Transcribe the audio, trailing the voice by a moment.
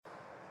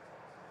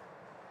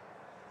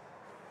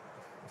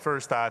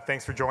First,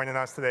 thanks for joining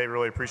us today.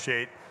 Really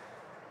appreciate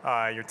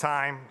your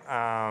time.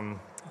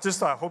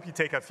 Just hope you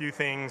take a few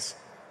things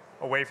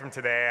away from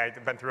today.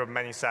 I've been through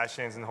many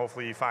sessions, and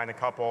hopefully you find a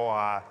couple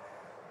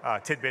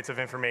tidbits of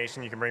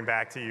information you can bring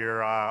back to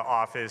your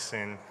office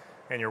and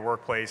your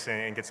workplace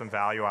and get some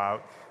value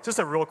out. Just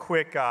a real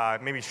quick,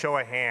 maybe show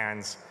of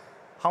hands.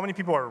 How many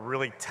people are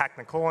really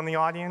technical in the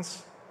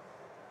audience?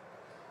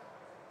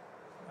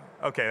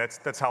 Okay,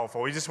 that's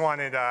helpful. We just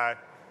wanted,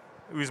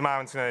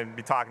 Usman's going to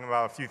be talking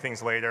about a few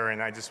things later,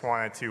 and I just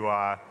wanted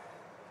to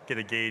get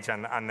a gauge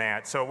on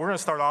that. So we're going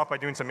to start off by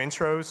doing some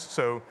intros.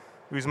 So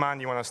Usman,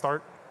 do you want to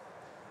start?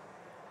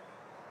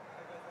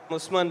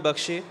 Usman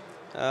Bakshi.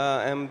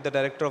 I'm the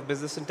Director of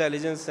Business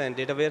Intelligence and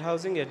Data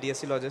Warehousing at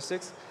DSC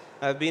Logistics.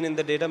 I've been in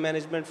the data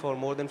management for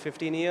more than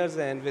 15 years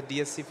and with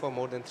DSC for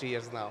more than 3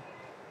 years now.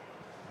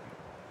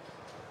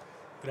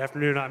 Good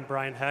afternoon, I'm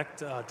Brian Hecht,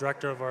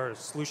 Director of our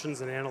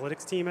Solutions and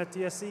Analytics team at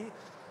DSC,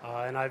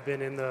 and I've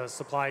been in the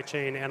supply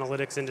chain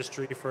analytics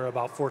industry for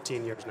about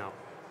 14 years now.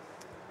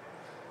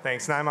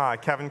 Thanks, and I'm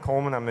Kevin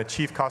Coleman. I'm the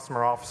Chief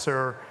Customer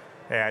Officer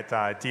at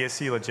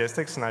DSC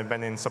Logistics, and I've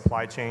been in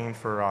supply chain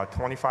for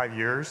 25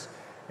 years,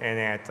 and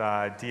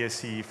at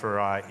DSC for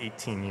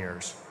 18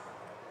 years.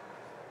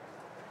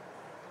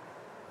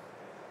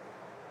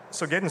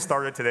 So getting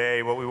started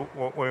today, what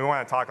we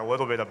want to talk a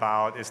little bit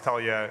about is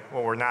tell you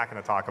what we're not going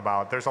to talk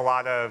about. There's a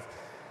lot of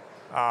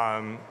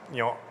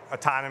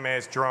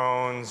autonomous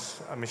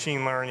drones,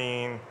 machine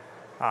learning,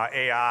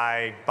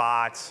 AI,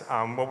 bots.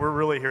 What we're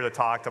really here to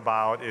talk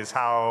about is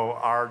how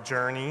our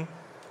journey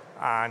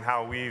on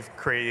how we've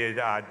created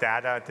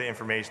data to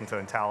information to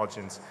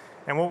intelligence.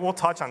 And we'll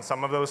touch on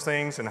some of those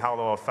things and how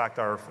they'll affect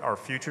our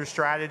future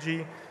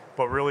strategy.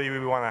 But really, we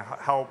want to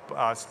help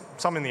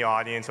some in the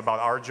audience about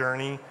our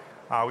journey.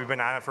 We've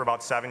been on it for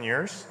about 7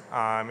 years,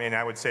 and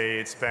I would say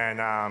it's been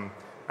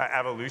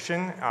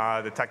evolution.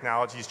 The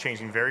technology is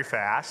changing very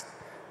fast,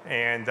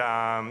 and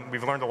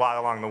we've learned a lot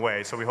along the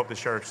way, so we hope to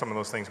share some of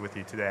those things with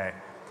you today.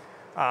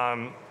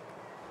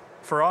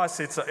 For us,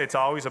 it's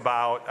always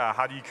about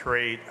how do you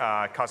create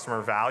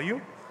customer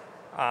value,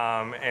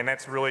 and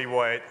that's really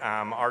what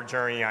our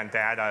journey on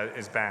data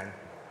has been.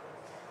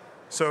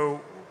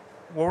 So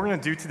what we're going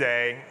to do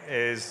today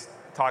is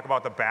talk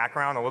about the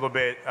background, a little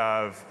bit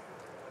of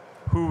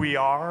who we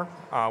are,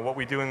 what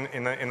we do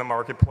in the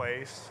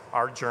marketplace,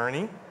 our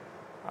journey.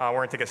 We're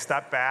going to take a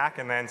step back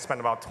and then spend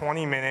about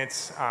 20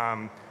 minutes.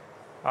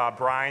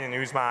 Brian and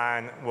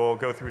Usman will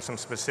go through some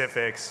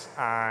specifics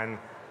on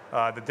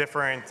the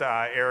different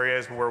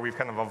areas where we've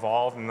kind of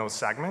evolved in those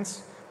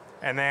segments.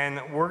 And then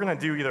we're going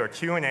to do either a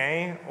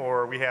Q&A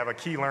or we have a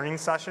key learning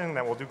session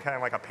that we'll do kind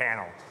of like a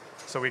panel.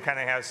 So we kind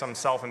of have some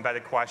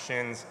self-embedded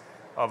questions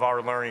of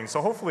our learning.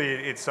 So hopefully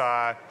it's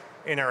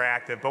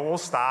interactive, but we'll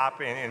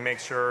stop and make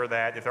sure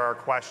that if there are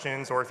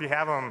questions or if you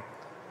have them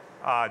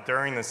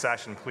during the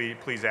session,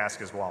 please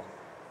ask as well.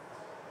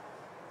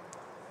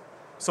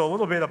 So a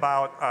little bit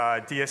about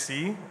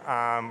DSC.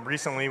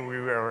 Recently, we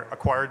were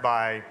acquired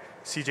by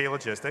CJ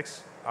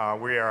Logistics.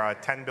 We are a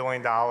 $10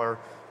 billion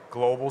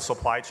global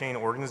supply chain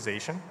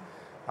organization.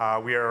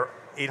 We are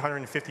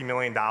 $850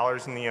 million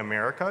in the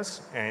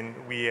Americas, and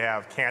we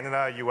have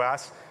Canada,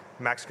 US,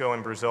 Mexico,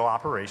 and Brazil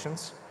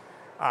operations.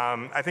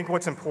 I think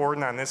what's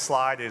important on this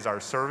slide is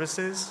our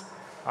services.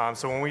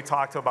 So when we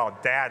talk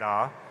about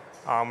data,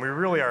 we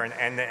really are an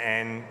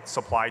end-to-end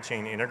supply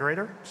chain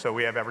integrator. So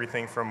we have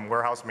everything from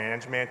warehouse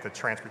management to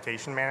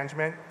transportation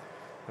management,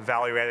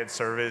 value-added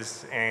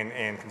service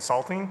and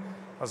consulting,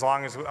 as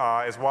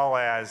well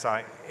as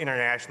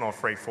international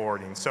freight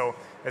forwarding. So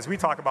as we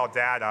talk about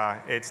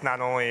data, it's not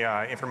only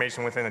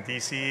information within a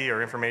DC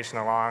or information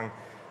along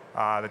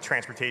the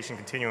transportation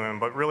continuum,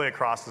 but really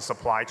across the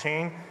supply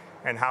chain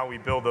and how we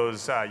build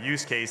those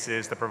use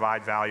cases to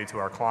provide value to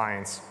our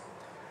clients.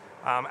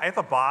 At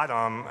the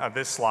bottom of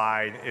this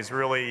slide is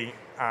really,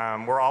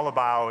 we're all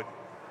about,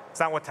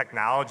 it's not what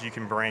technology you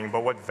can bring,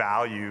 but what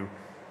value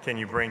can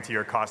you bring to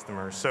your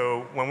customers.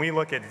 So when we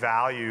look at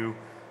value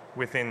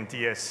within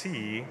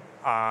DSC,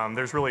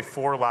 there's really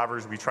 4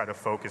 levers we try to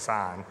focus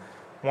on.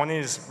 One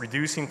is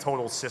reducing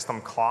total system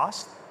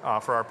cost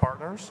for our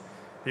partners.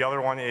 The other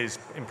one is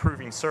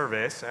improving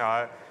service.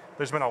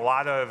 There's been a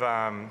lot of,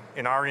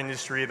 in our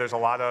industry, there's a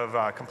lot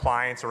of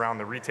compliance around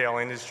the retail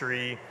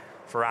industry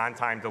for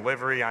on-time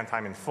delivery,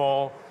 on-time in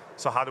full.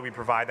 So how do we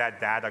provide that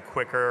data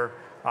quicker,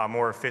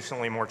 more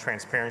efficiently, more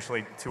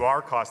transparently to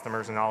our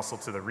customers and also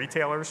to the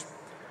retailers?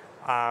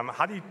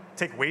 How do you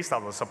take waste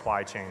out of the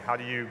supply chain? How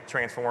do you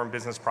transform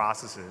business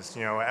processes?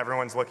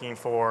 Everyone's looking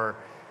for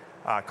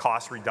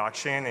cost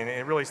reduction, and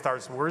it really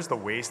starts, where's the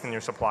waste in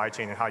your supply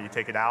chain and how you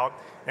take it out?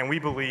 And we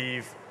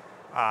believe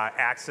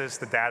access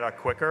the data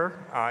quicker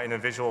in a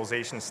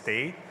visualization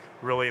state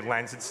really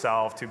lends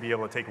itself to be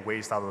able to take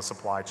waste out of the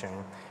supply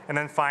chain. And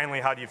then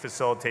finally, how do you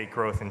facilitate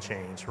growth and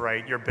change,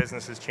 right? Your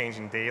business is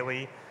changing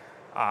daily.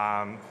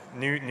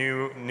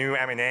 New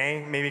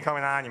M&A may be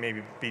coming on, you may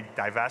be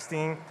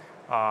divesting.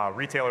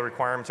 Retailer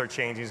requirements are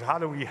changing. So how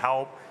do we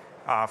help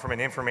from an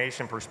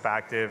information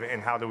perspective,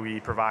 and how do we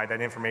provide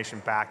that information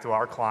back to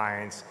our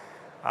clients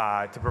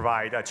to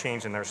provide a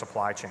change in their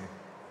supply chain.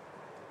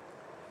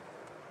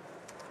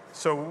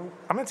 So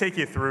I'm going to take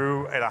you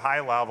through, at a high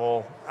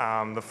level,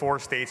 the 4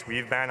 states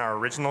we've been: our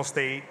original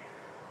state,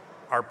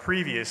 our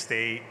previous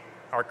state,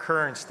 our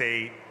current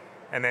state,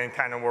 and then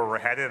kind of where we're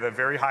headed at a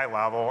very high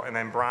level. And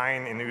then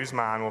Brian and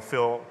Usman will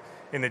fill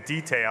in the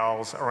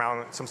details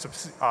around some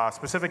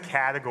specific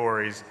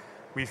categories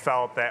we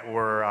felt that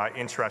were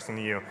interesting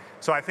to you.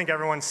 So I think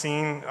everyone's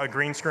seen a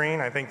green screen.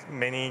 I think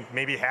many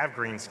maybe have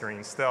green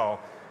screens still.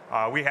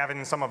 We have it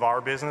in some of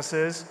our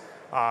businesses.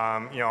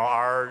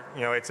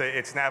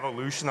 It's an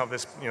evolution of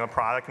this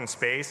product and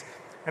space.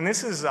 And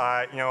this is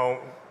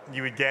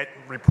you would get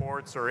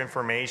reports or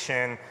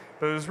information,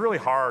 but it was really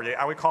hard.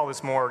 I would call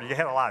this more, you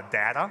had a lot of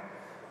data,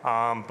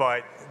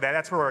 but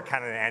that's where it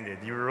kind of ended.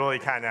 You were really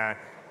kind of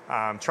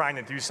trying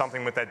to do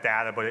something with that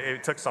data, but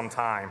it took some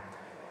time.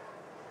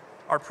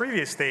 Our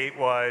previous state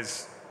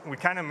was, we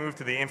kind of moved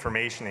to the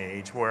information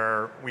age,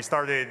 where we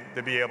started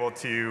to be able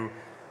to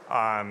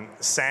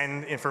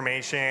send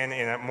information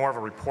in more of a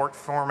report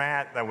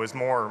format that was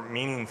more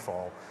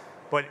meaningful.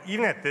 But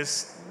even at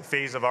this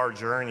phase of our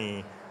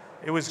journey,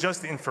 it was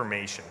just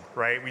information,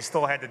 right? We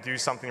still had to do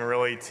something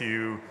really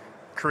to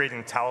create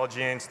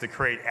intelligence, to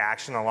create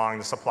action along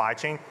the supply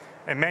chain.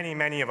 And many,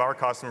 many of our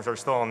customers are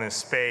still in this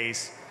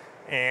space.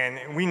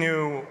 And we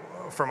knew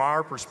from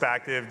our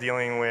perspective,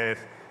 dealing with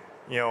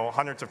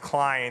hundreds of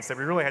clients, that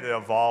we really had to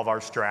evolve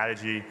our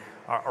strategy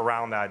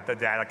around the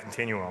data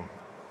continuum.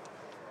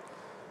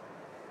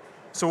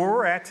 So where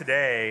we're at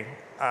today,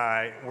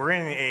 we're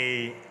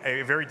in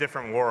a very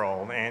different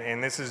world,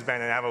 and this has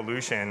been an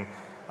evolution.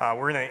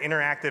 We're in an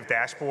interactive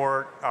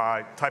dashboard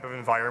type of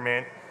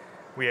environment.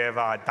 We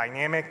have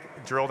dynamic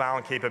drill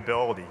down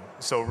capability.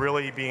 So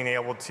really being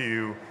able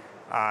to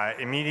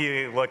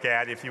immediately look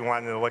at, if you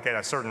wanted to look at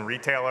a certain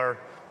retailer,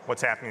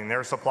 what's happening in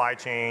their supply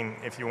chain,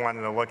 if you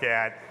wanted to look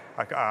at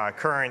a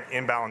current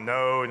inbound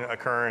node, a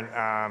current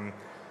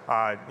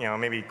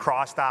maybe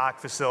cross-dock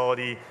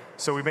facility.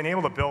 So we've been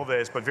able to build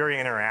this, but very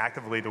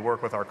interactively, to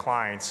work with our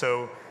clients.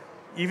 So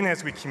even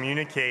as we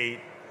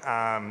communicate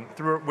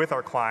with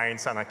our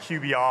clients on a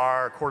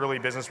QBR, quarterly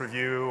business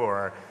review,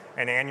 or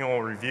an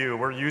annual review,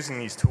 we're using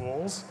these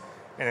tools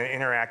in an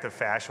interactive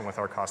fashion with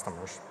our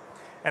customers.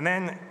 And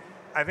then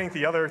I think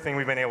the other thing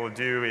we've been able to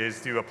do is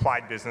do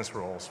applied business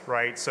rules,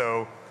 right?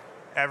 So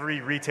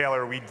every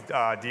retailer we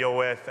deal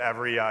with,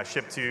 every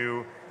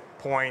ship-to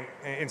point,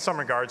 in some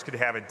regards, could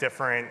have a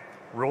different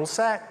rule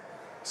set.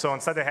 So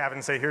instead of having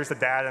to say, here's the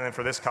data, and then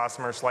for this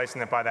customer,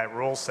 slicing it by that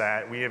rule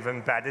set, we have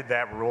embedded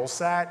that rule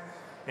set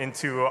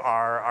into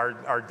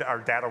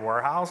our data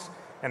warehouse.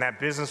 And that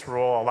business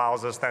rule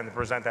allows us then to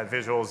present that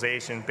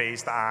visualization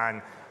based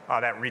on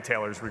that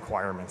retailer's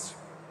requirements.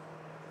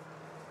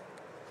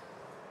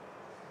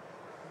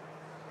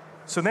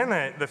 So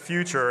then the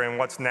future and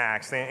what's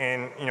next,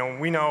 and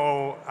we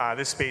know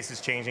this space is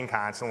changing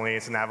constantly.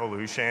 It's an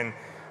evolution.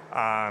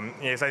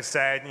 As I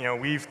said,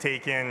 we've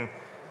taken,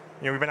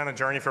 we've been on a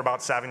journey for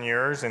about 7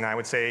 years, and I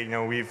would say,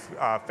 we've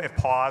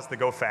paused to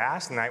go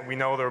fast, and we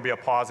know there will be a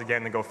pause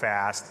again to go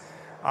fast.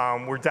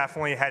 We're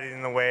definitely headed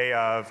in the way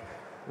of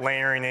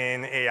layering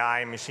in AI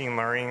and machine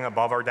learning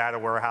above our data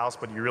warehouse,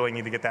 but you really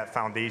need to get that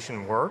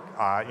foundation work,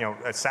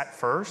 set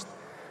first.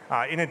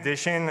 In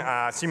addition,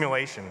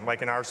 simulation,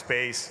 like in our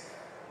space,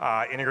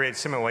 integrated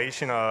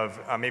simulation of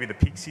maybe the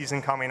peak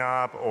season coming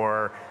up,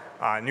 or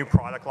new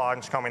product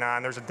launch coming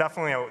on. There's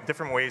definitely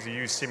different ways to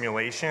use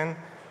simulation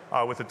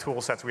with the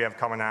tool sets we have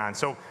coming on.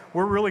 So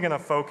we're really going to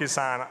focus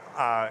on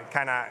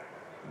kind of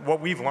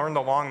what we've learned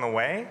along the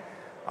way.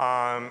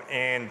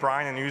 And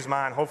Brian and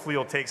Usman, hopefully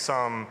you'll take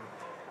some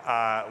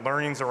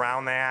learnings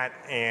around that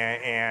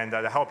and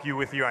to help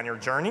you on your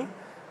journey.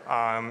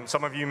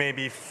 Some of you may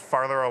be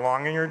farther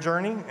along in your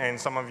journey, and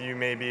some of you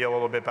may be a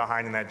little bit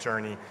behind in that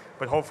journey.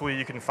 But hopefully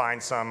you can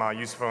find some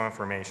useful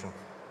information.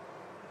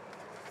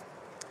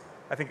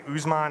 I think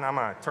Usman, I'm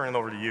going to turn it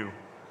over to you.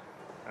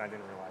 And I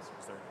didn't realize it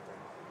was there.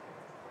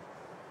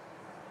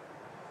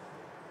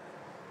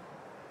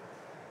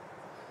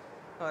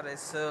 All right,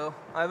 so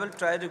I will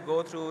try to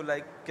go through,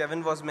 like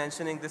Kevin was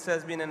mentioning, this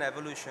has been an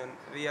evolution.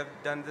 We have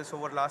done this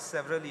over the last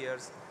several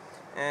years.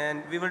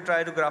 And we will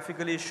try to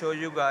graphically show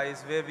you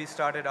guys where we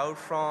started out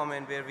from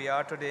and where we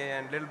are today,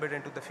 and a little bit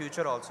into the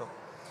future also.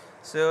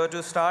 So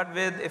to start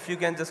with, if you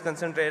can just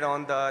concentrate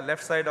on the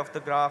left side of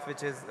the graph,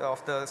 which is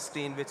of the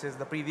screen, which is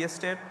the previous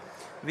state.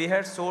 We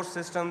had source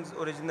systems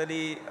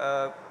originally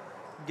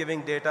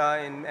giving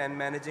data and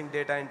managing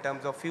data in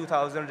terms of few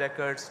thousand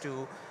records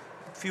to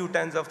few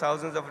tens of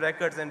thousands of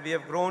records, and we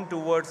have grown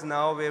towards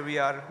now where we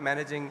are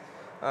managing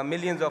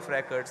millions of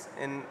records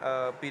in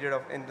a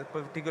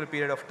particular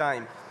period of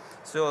time.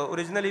 So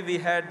originally we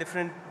had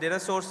different data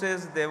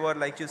sources. They were,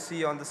 like you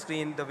see on the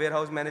screen, the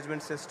warehouse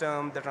management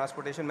system, the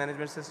transportation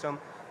management system.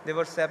 They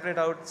were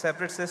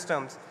separate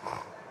systems.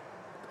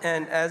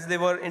 And as they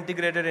were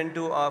integrated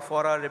into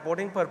for our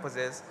reporting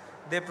purposes,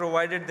 they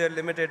provided their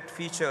limited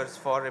features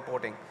for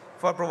reporting,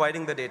 for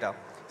providing the data.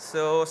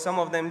 So some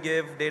of them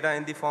gave data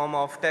in the form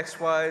of text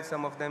files,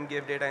 some of them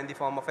gave data in the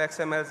form of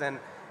XMLs,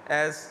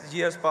 as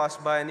years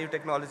passed by, new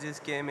technologies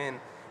came in.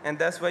 And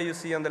that's why you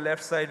see on the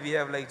left side, we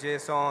have like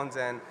JSONs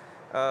and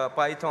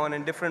Python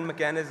and different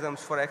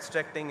mechanisms for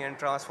extracting and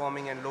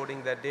transforming and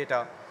loading that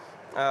data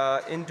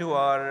into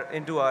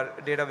our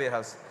data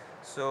warehouse.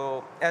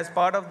 So as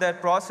part of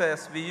that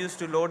process, we used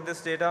to load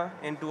this data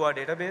into our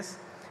database.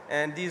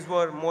 And these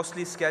were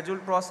mostly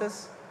scheduled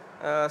process,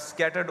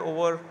 scattered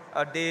over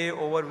a day,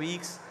 over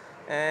weeks.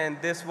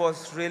 And this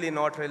was really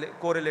not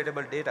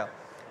correlatable data.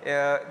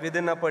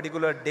 Within a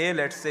particular day,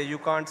 let's say, you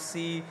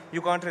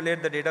can't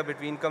relate the data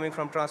between coming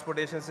from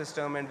transportation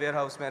system and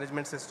warehouse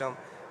management system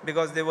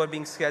because they were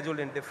being scheduled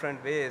in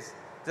different ways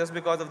just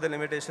because of the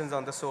limitations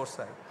on the source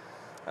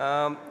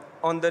side.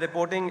 On the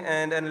reporting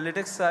and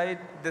analytics side,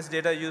 this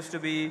data used to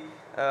be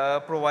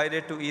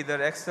provided to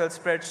either Excel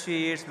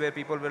spreadsheets where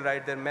people will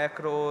write their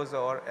macros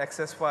or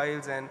Access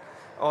files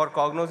or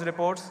Cognos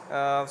reports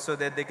so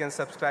that they can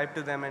subscribe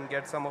to them and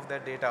get some of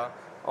that data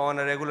on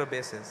a regular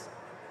basis.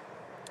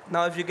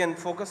 Now, if you can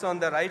focus on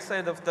the right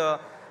side of the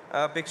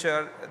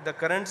picture, the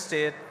current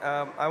state,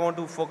 I want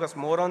to focus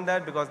more on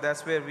that because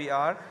that's where we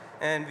are.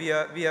 And we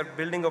are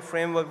building a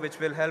framework which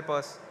will help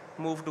us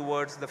move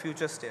towards the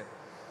future state.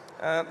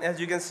 As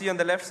you can see on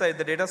the left side,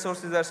 the data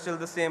sources are still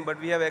the same, but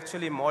we have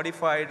actually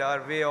modified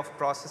our way of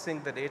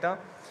processing the data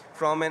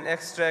from an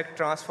extract,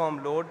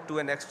 transform, load to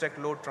an extract,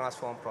 load,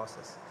 transform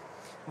process.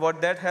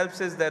 What that helps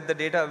is that the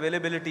data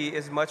availability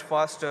is much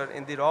faster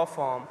in the raw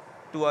form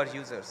to our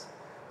users.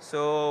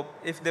 So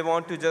if they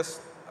want to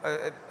just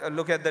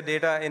look at the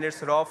data in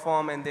its raw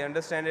form and they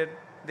understand it,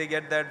 they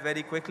get that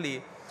very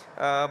quickly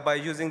by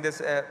using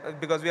this,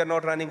 because we are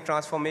not running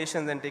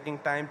transformations and taking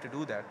time to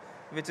do that,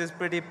 which is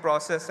pretty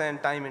process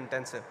and time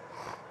intensive.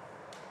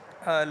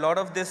 A lot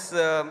of this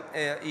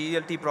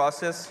ELT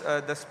process,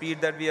 the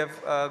speed that we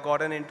have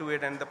gotten into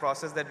it and the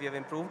process that we have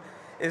improved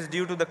is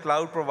due to the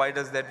cloud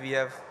providers that we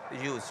have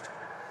used.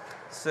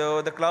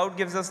 So the cloud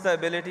gives us the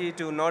ability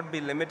to not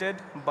be limited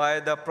by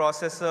the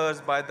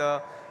processors, by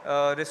the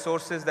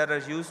resources that are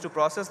used to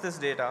process this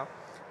data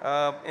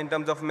in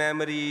terms of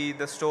memory,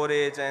 the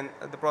storage, and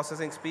the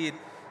processing speed.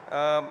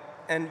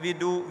 And we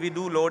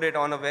do load it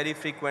on a very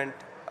frequent,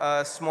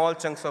 small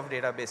chunks of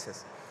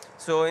databases.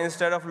 So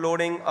instead of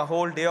loading a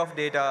whole day of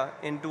data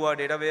into our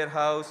data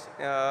warehouse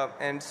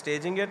and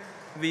staging it,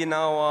 we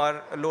now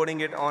are loading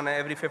it on a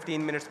every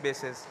 15 minutes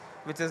basis,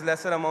 which is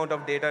lesser amount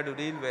of data to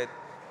deal with.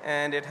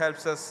 And it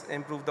helps us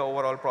improve the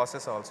overall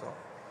process also.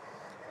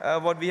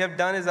 What we have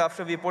done is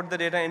after we put the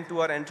data into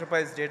our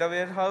enterprise data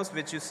warehouse,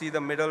 which you see the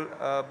middle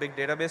big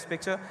database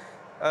picture,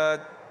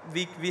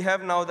 we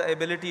have now the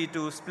ability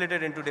to split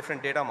it into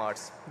different data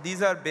marts.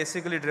 These are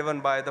basically driven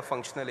by the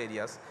functional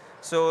areas.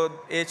 So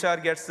HR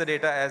gets the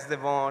data as they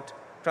want,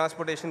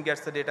 transportation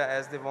gets the data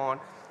as they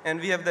want, and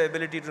we have the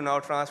ability to now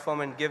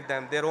transform and give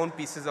them their own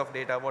pieces of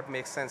data, what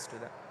makes sense to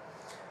them.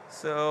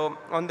 So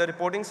on the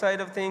reporting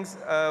side of things,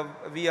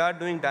 we are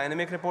doing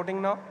dynamic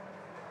reporting now.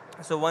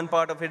 So one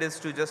part of it is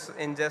to just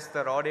ingest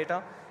the raw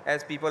data.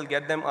 As people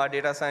get them, our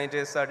data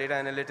scientists, our data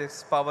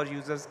analytics power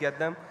users get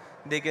them.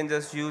 They can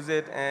just use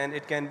it, and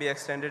it can be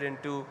extended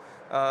into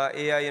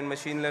AI and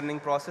machine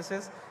learning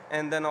processes.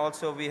 And then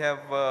also we have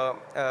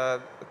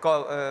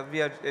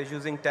we are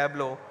using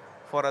Tableau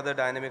for other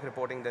dynamic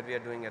reporting that we are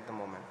doing at the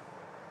moment.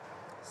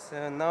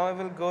 So now I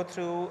will go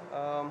through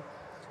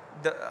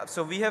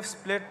so we have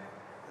split.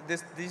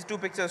 These two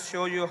pictures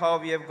show you how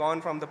we have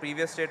gone from the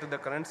previous state to the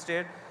current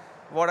state.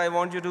 What I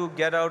want you to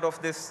get out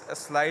of this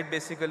slide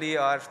basically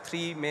are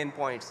three main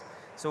points.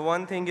 So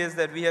one thing is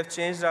that we have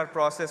changed our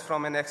process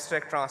from an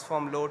extract,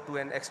 transform, load to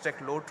an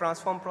extract, load,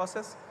 transform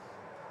process.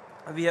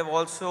 We have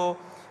also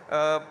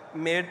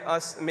made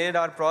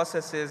our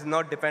processes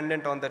not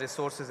dependent on the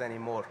resources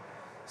anymore.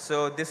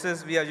 So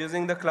we are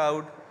using the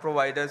cloud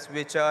providers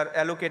which are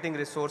allocating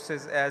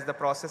resources as the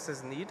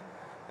processes need,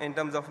 in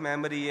terms of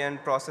memory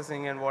and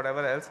processing and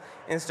whatever else,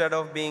 instead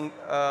of being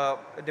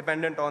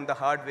dependent on the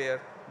hardware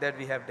that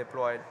we have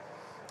deployed.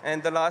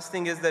 And the last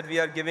thing is that we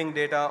are giving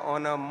data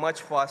on a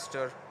much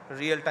faster,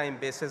 real-time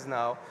basis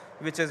now,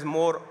 which is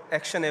more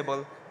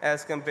actionable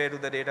as compared to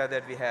the data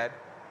that we had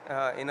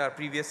in our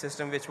previous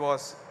system, which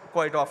was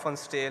quite often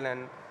stale,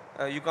 and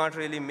you can't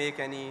really make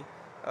any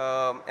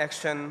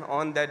action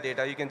on that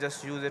data. You can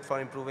just use it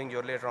for improving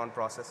your later on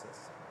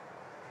processes.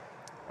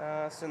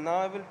 So now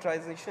I will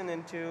transition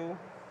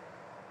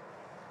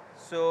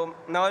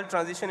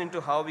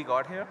into how we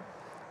got here.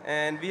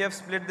 And we have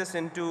split this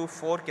into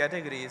 4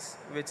 categories,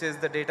 which is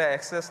the data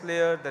access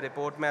layer, the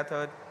report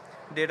method,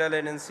 data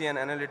latency, and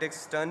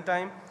analytics turn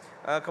time.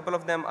 A couple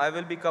of them I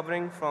will be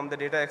covering from the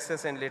data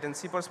access and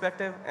latency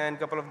perspective, and a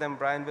couple of them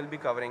Brian will be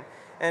covering.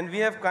 And we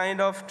have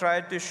kind of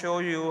tried to show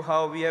you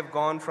how we have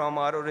gone from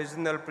our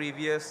original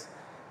previous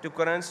to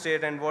current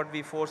state and what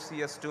we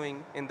foresee us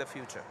doing in the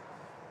future.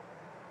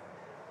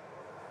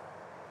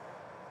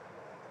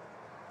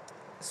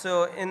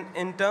 So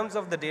in terms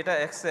of the data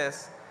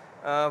access,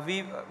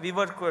 we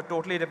were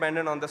totally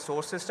dependent on the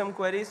source system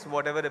queries,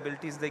 whatever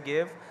abilities they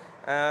gave.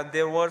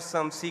 There were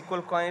some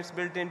SQL clients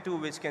built into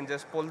which can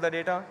just pull the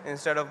data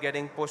instead of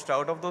getting pushed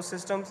out of those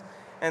systems.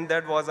 And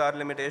that was our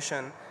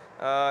limitation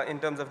in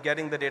terms of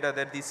getting the data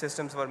that these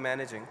systems were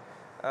managing.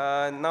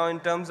 Now in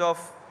terms of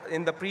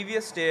in the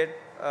previous state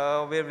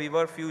where we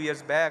were a few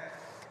years back,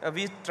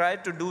 we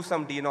tried to do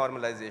some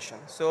denormalization.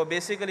 So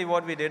basically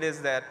what we did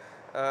is that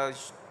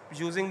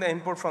using the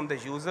input from the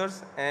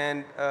users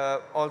and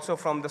also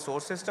from the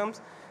source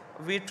systems,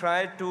 we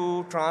tried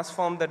to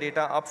transform the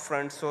data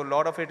upfront, so a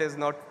lot of it is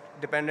not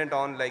dependent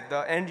on like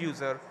the end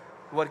user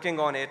working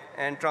on it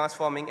and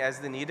transforming as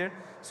they needed.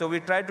 So we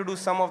tried to do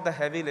some of the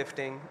heavy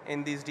lifting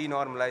in these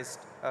denormalized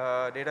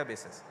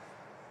databases.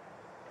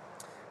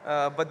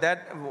 But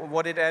that,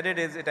 what it added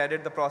is it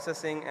added the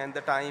processing and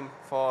the time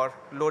for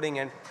loading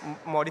and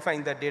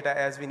modifying that data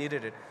as we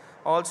needed it.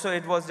 Also,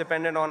 it was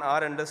dependent on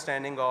our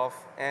understanding of,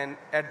 and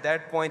at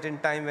that point in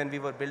time when we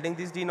were building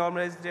these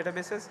denormalized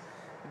databases,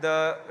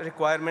 the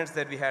requirements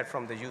that we had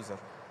from the user.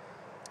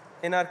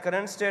 In our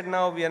current state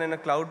now, we are in a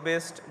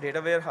cloud-based data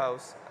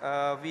warehouse.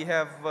 We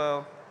have,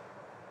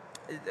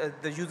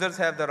 the users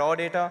have the raw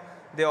data.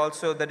 They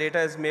also, the data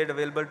is made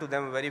available to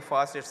them very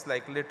fast. It's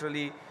like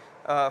literally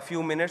a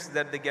few minutes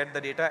that they get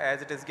the data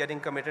as it is getting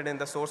committed in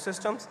the source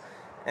systems.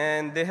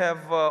 And they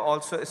have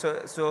also,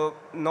 so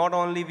not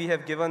only we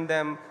have given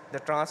them the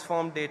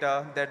transformed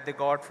data that they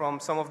got from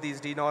some of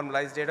these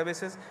denormalized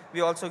databases,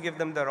 we also give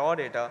them the raw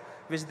data,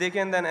 which they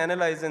can then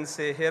analyze and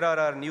say, here are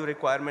our new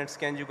requirements,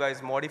 can you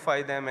guys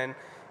modify them and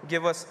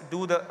give us,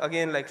 do the,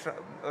 again, like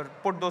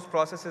put those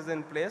processes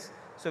in place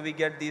so we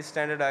get these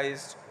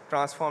standardized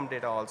transformed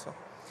data also.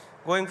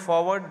 Going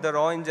forward, the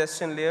raw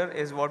ingestion layer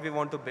is what we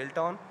want to build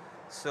on.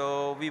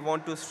 So we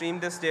want to stream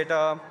this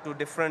data to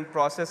different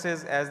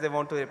processes as they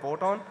want to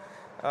report on.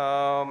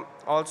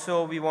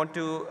 Also, we want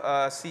to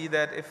see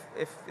that if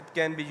it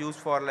can be used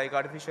for like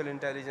artificial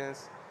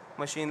intelligence,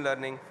 machine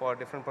learning for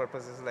different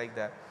purposes like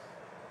that.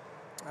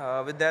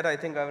 With that, I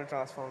think I will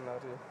transform now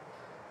to.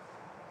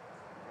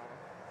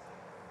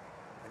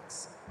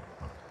 Thanks.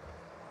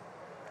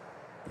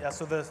 Yeah,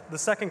 so the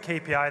second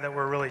KPI that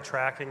we're really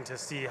tracking to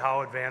see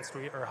how advanced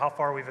or how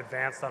far we've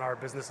advanced on our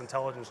business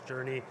intelligence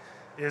journey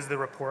is the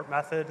report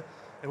method.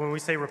 And when we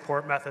say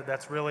report method,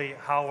 that's really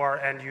how our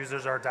end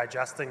users are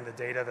digesting the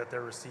data that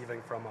they're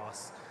receiving from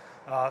us.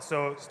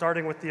 So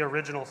starting with the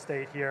original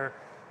state here,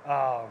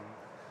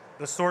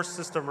 the source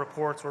system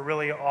reports were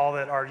really all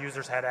that our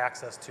users had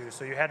access to.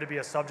 So you had to be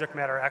a subject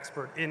matter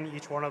expert in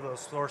each one of those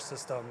source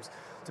systems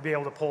to be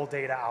able to pull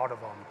data out of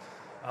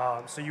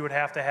them. So you would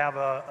have to have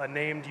a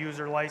named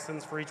user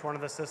license for each one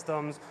of the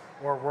systems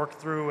or work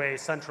through a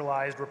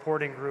centralized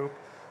reporting group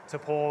to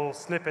pull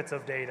snippets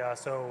of data,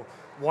 so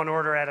one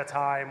order at a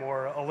time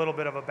or a little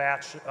bit of a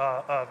batch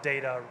of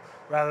data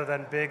rather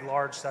than big,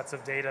 large sets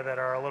of data that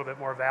are a little bit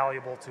more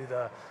valuable to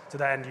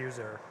the end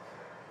user.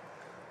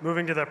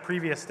 Moving to the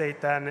previous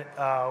state then,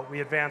 we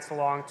advanced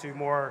along to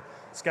more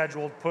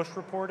scheduled push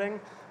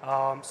reporting.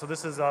 So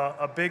this is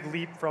a big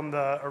leap from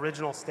the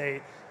original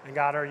state and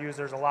got our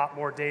users a lot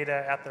more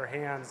data at their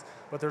hands,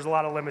 but there's a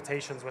lot of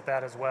limitations with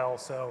that as well.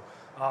 So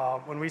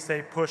when we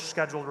say push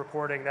scheduled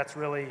reporting, that's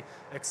really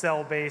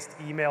Excel-based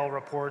email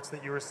reports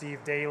that you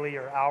receive daily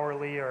or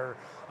hourly or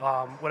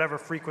whatever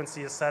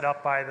frequency is set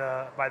up by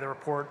the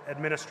report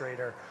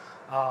administrator.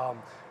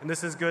 And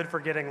this is good for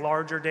getting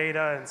larger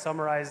data and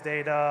summarized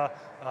data,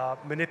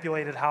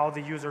 manipulated how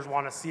the users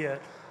want to see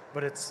it,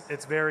 but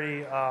it's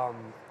very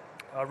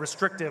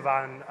restrictive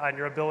on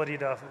your ability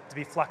to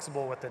be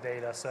flexible with the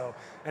data. So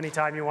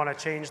anytime you want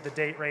to change the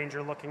date range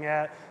you're looking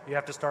at, you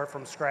have to start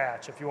from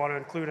scratch. If you want to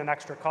include an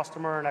extra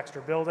customer, an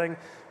extra building,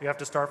 you have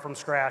to start from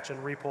scratch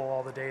and repull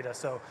all the data.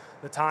 So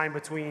the time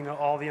between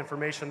all the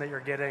information that you're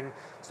getting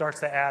starts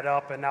to add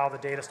up, and now the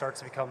data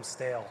starts to become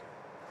stale.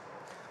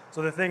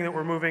 So the thing that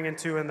we're moving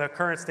into in the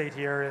current state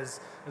here is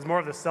more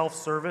of the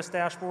self-service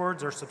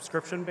dashboards or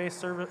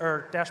subscription-based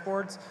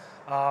dashboards,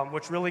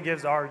 which really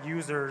gives our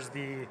users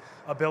the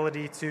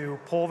ability to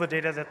pull the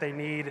data that they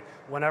need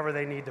whenever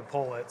they need to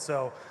pull it.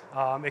 So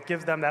it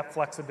gives them that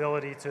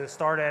flexibility to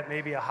start at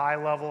maybe a high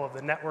level of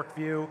the network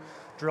view,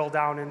 drill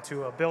down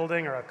into a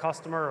building or a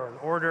customer or an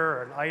order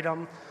or an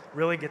item,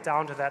 really get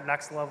down to that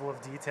next level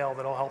of detail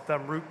that'll help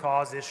them root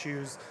cause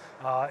issues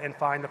and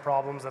find the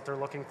problems that they're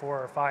looking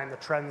for or find the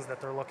trends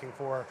that they're looking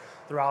for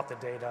throughout the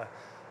data.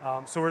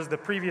 So as the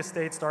previous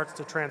state starts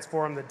to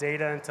transform the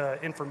data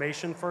into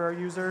information for our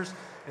users,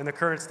 in the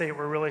current state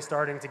we're really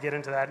starting to get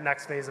into that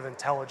next phase of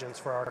intelligence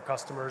for our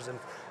customers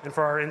and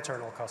for our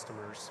internal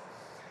customers.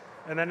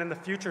 And then in the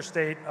future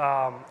state,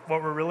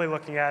 what we're really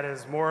looking at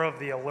is more of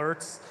the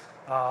alerts,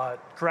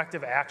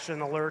 corrective action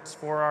alerts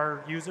for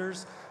our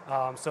users.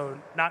 So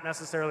not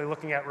necessarily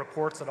looking at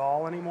reports at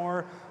all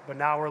anymore, but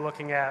now we're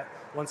looking at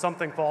when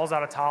something falls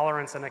out of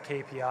tolerance in a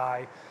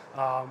KPI,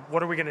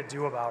 what are we going to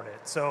do about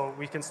it? So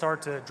we can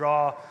start to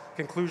draw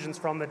conclusions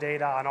from the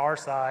data on our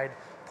side,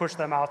 push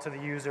them out to the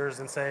users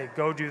and say,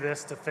 go do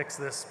this to fix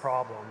this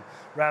problem,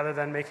 rather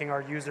than making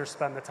our users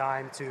spend the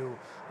time to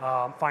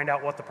find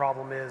out what the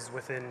problem is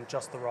within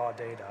just the raw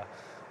data.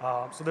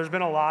 So there's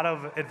been a lot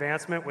of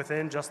advancement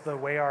within just the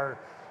way our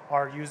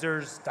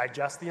users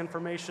digest the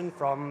information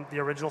from the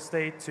original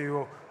state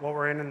to what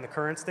we're in the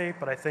current state,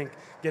 but I think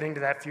getting to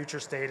that future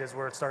state is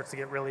where it starts to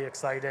get really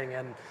exciting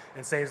and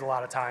saves a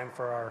lot of time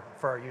for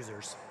our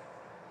users.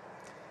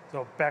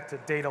 So back to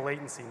data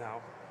latency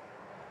now.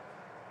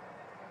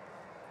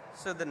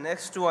 So the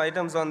next two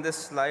items on this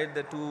slide,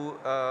 the two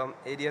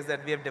areas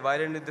that we have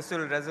divided into, this will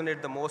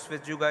resonate the most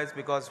with you guys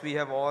because we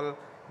have all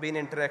been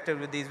interactive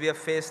with these. We have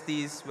faced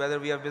these, whether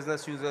we are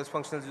business users,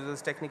 functional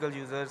users, technical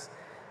users,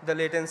 the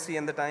latency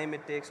and the time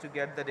it takes to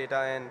get the data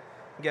and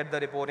get the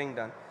reporting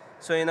done.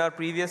 So in our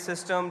previous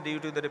system, due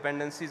to the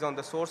dependencies on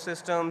the source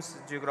systems,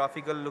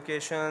 geographical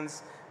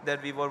locations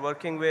that we were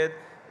working with,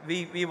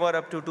 we were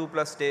up to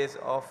 2+ days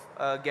of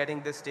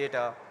getting this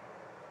data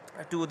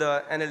to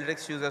the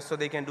analytics users so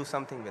they can do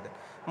something with it.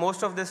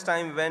 Most of this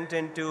time went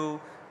into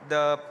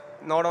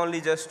not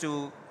only just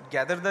to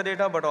gather the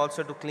data, but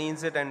also to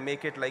cleanse it and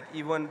make it like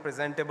even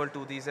presentable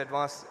to these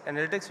advanced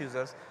analytics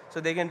users so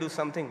they can do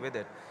something with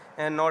it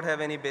and not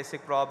have any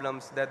basic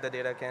problems that the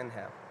data can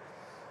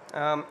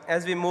have.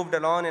 As we moved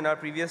along in our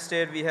previous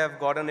state, we have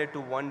gotten it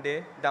to 1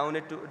 day, down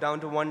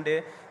to 1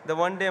 day. The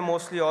 1 day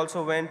mostly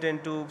also went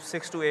into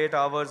 6 to 8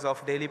 hours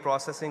of daily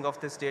processing of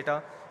this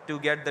data to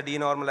get the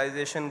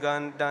denormalization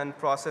done,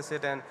 process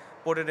it, and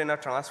put it in a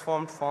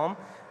transformed form.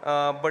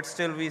 But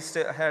still, we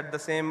had the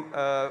same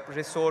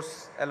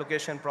resource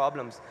allocation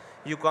problems.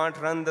 You can't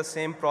run the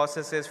same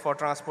processes for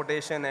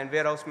transportation and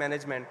warehouse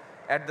management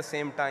at the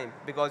same time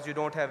because you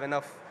don't have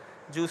enough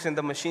juice in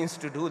the machines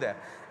to do that.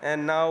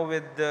 And now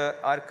with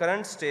our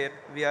current state,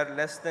 we are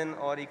less than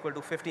or equal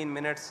to 15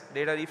 minutes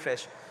data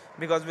refresh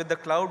because with the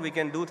cloud, we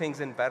can do things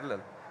in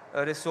parallel.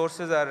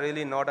 Resources are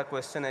really not a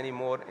question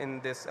anymore in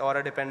this, or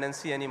a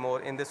dependency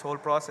anymore in this whole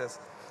process.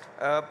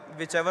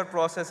 Whichever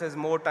process is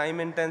more time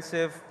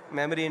intensive,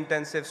 memory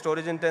intensive,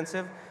 storage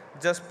intensive,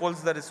 just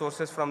pulls the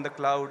resources from the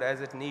cloud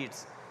as it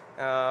needs.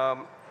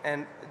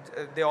 And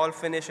they all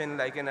finish in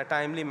a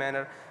timely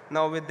manner.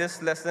 Now with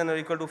this less than or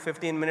equal to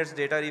 15 minutes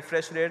data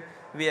refresh rate,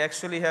 we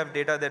actually have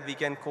data that we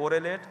can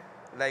correlate,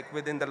 like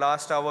within the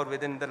last hour,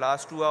 within the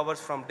last 2 hours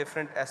from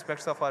different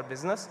aspects of our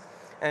business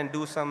and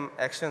do some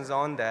actions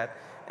on that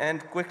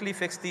and quickly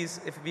fix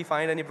these. If we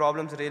find any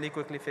problems, really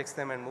quickly fix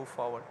them and move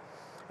forward.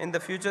 In the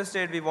future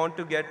state, we want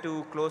to get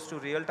to close to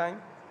real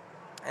time,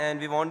 and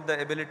we want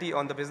the ability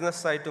on the business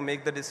side to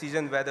make the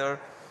decision whether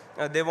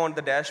they want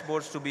the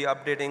dashboards to be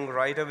updating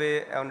right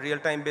away on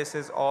real-time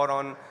basis or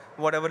on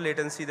whatever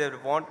latency they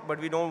want, but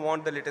we don't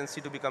want the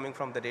latency to be coming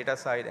from the data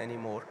side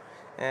anymore.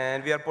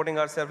 And we are putting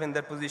ourselves in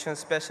that position,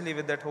 especially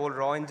with that whole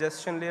raw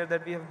ingestion layer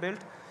that we have built.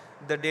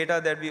 The data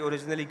that we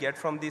originally get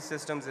from these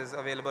systems is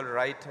available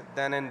right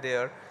then and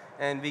there,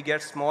 and we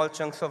get small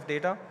chunks of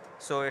data,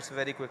 so it's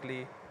very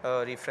quickly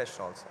refreshed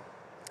also.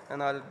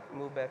 And I'll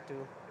move back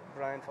to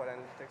Brian for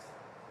analytics.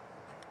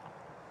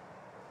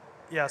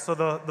 Yeah, so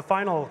the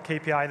final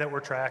KPI that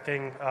we're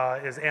tracking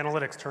is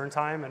analytics turn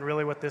time, and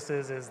really what this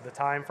is the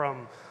time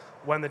from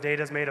when the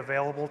data is made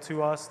available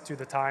to us to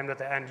the time that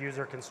the end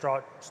user can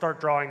start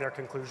drawing their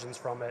conclusions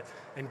from it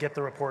and get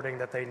the reporting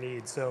that they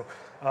need. So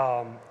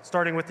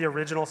starting with the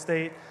original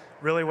state,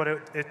 really what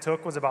it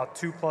took was about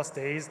 2+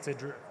 days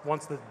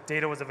once the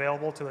data was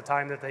available to the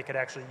time that they could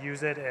actually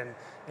use it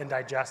and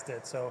digest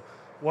it. So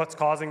what's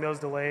causing those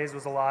delays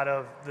was a lot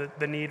of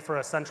the need for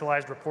a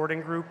centralized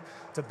reporting group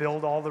to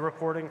build all the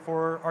reporting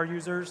for our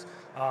users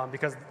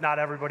because not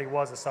everybody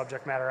was a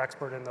subject matter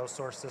expert in those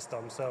source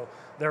systems. So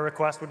their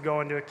request would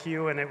go into a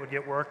queue and it would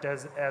get worked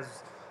as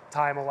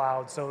time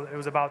allowed. So it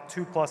was about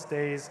 2+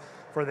 days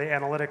for the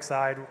analytics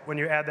side. When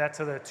you add that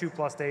to the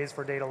 2+ days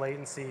for data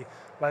latency,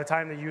 by the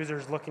time the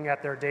user's looking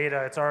at their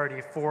data, it's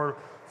already 4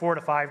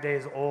 to 5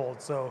 days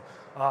old. So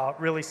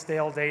really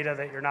stale data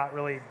that you're not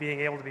really being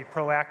able to be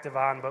proactive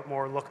on, but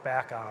more look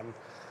back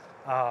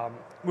on.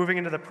 Moving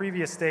into the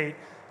previous state,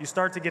 you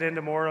start to get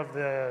into more of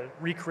the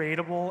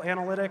recreatable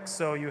analytics.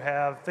 So you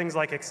have things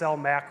like Excel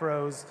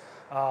macros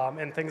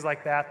and things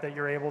like that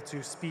you're able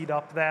to speed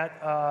up that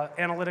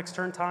analytics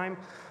turn time.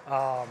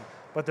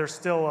 But there's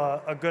still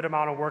a good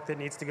amount of work that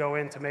needs to go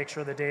in to make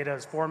sure the data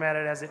is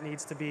formatted as it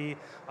needs to be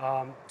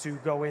to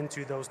go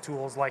into those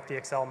tools like the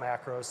Excel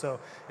macros. So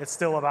it's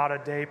still about a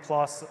day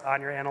plus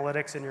on your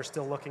analytics, and you're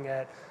still looking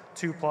at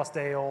 2+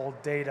 day old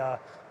data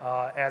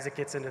as it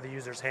gets into the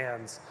user's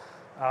hands.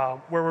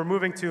 Where we're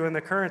moving to in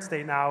the current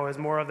state now is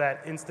more of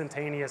that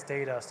instantaneous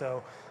data.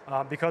 So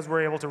because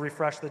we're able to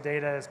refresh the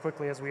data as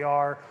quickly as we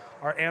are,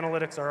 our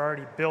analytics are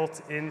already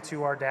built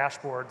into our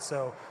dashboard.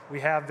 So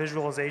we have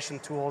visualization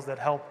tools that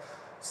help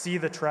see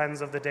the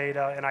trends of the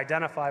data and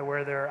identify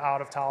where they're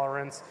out of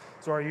tolerance.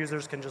 So our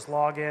users can just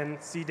log in,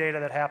 see data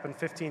that happened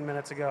 15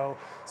 minutes ago,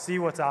 see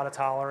what's out of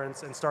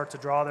tolerance, and start to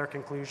draw their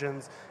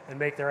conclusions and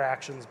make their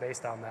actions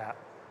based on that.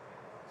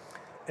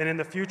 And in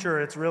the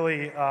future, it's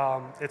really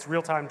it's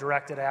real-time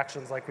directed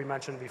actions like we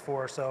mentioned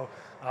before. So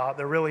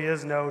there really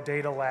is no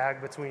data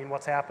lag between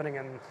what's happening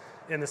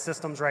in the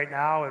systems right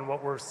now and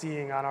what we're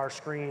seeing on our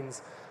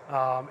screens.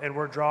 And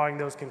we're drawing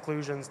those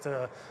conclusions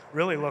to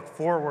really look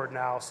forward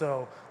now.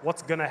 So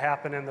what's going to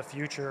happen in the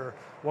future?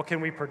 What can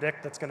we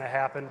predict that's going to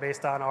happen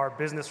based on our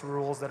business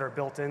rules that are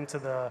built into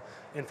the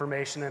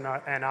information and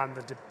on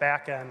the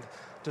back end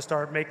to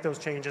start make those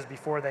changes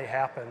before they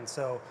happen.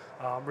 So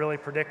really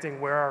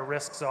predicting where our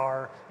risks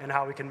are and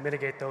how we can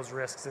mitigate those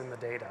risks in the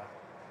data.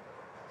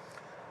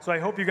 So I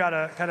hope you got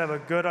a kind of a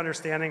good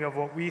understanding of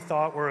what we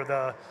thought were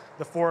the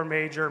 4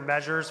 major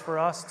measures for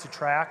us to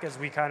track as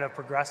we kind of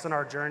progress in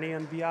our journey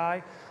in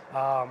BI.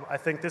 I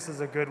think this is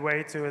a good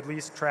way to at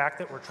least track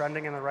that we're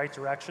trending in the right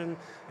direction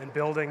and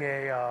building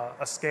a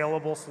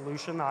scalable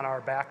solution on our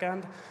back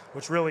end,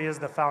 which really is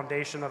the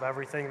foundation of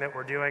everything that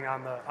we're doing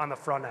on the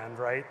front end,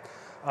 right?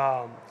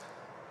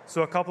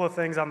 So a couple of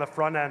things on the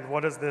front end.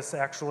 What does this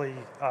actually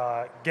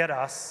get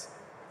us?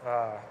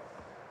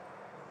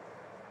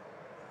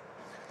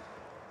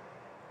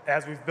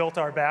 As we've built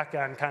our back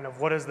end, kind of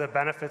what is the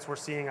benefits we're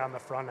seeing on the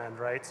front end,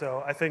 right?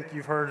 So I think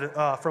you've heard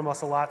from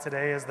us a lot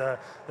today is the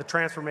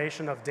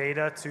transformation of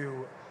data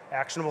to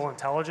actionable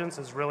intelligence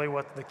is really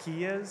what the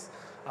key is.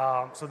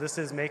 So this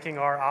is making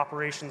our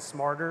operations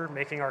smarter,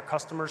 making our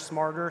customers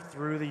smarter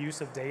through the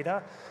use of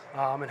data,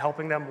 and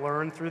helping them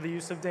learn through the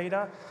use of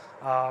data,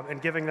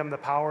 and giving them the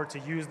power to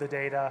use the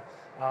data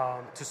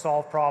to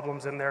solve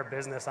problems in their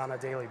business on a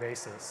daily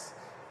basis.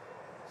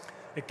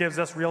 It gives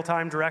us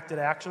real-time directed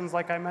actions,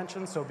 like I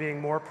mentioned, so being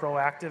more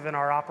proactive in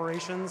our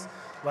operations,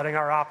 letting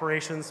our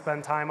operations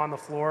spend time on the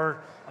floor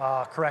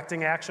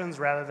correcting actions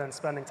rather than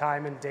spending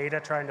time in data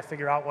trying to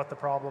figure out what the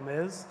problem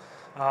is,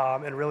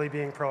 and really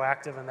being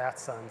proactive in that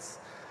sense.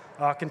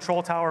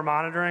 Control tower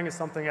monitoring is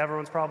something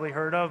everyone's probably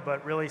heard of,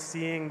 but really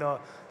seeing the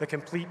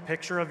complete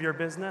picture of your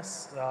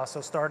business.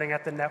 So starting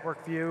at the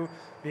network view,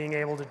 being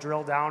able to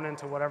drill down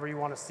into whatever you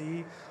want to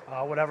see,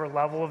 whatever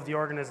level of the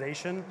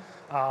organization,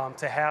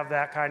 to have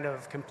that kind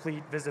of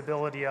complete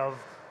visibility of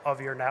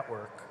your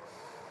network.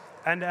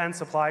 End-to-end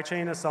supply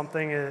chain is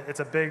something, it's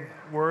a big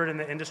word in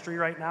the industry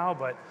right now,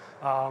 but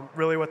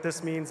really what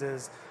this means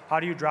is how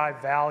do you drive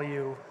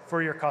value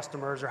for your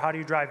customers, or how do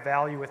you drive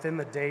value within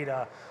the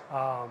data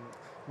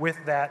with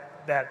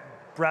that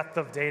breadth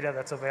of data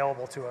that's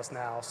available to us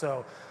now.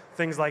 So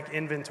things like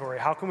inventory.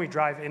 How can we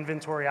drive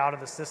inventory out of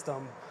the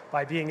system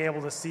by being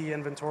able to see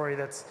inventory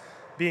that's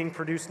being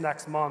produced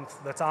next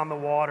month, that's on the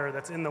water,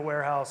 that's in the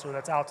warehouse, or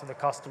that's out to the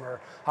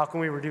customer? How can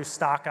we reduce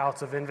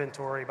stockouts of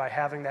inventory by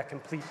having that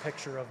complete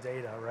picture of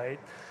data, right?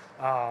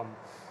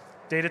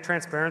 Data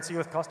transparency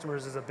with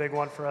customers is a big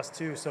one for us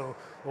too. So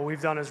what we've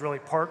done is really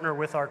partner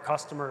with our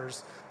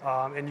customers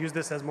and use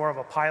this as more of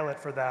a pilot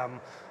for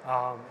them.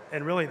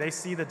 And really they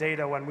see the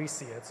data when we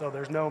see it. So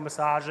there's no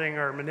massaging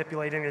or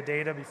manipulating the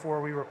data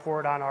before we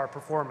report on our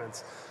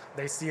performance.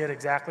 They see it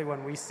exactly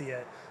when we see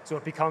it. So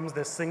it becomes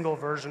this single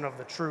version of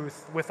the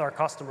truth with our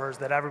customers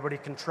that everybody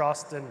can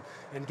trust and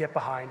get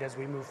behind as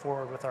we move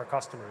forward with our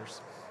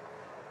customers.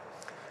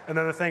 And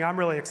then the thing I'm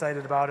really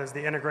excited about is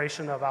the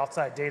integration of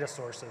outside data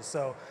sources.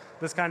 So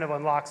this kind of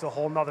unlocks a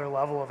whole nother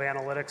level of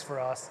analytics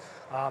for us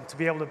to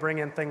be able to bring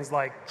in things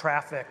like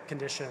traffic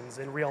conditions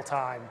in real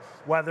time,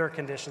 weather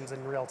conditions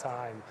in real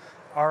time,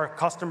 our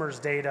customers'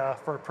 data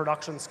for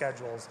production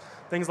schedules,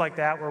 things like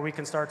that, where we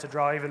can start to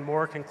draw even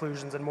more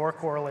conclusions and more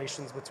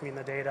correlations between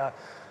the data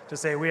to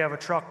say we have a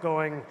truck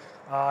going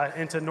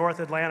into North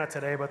Atlanta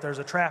today, but there's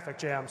a traffic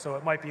jam, so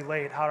it might be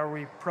late. How are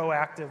we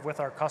proactive with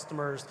our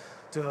customers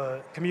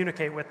to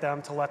communicate with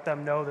them to let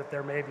them know that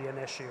there may be an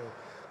issue?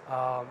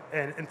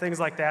 And things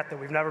like that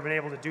we've never been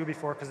able to do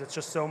before because it's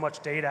just so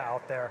much data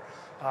out there.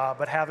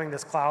 But having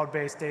this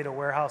cloud-based data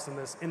warehouse and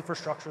this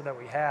infrastructure that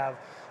we have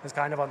has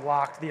kind of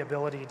unlocked the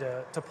ability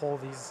to pull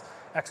these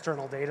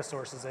external data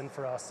sources in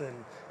for us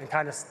and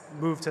kind of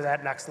move to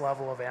that next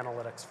level of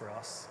analytics for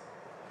us.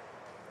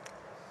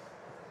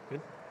 Good.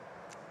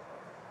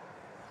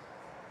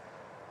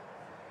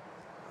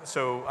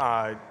 So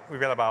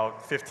we've got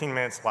about 15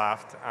 minutes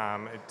left.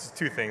 It's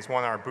 2 things.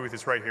 One, our booth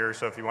is right here,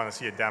 so if you want to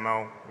see a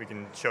demo, we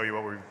can show you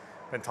what we've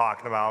been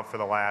talking about for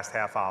the last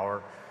half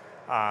hour.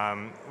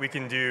 We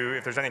can do,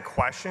 if there's any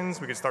questions,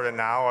 we can start it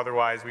now.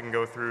 Otherwise, we can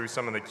go through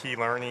some of the key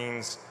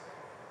learnings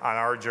on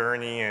our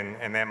journey,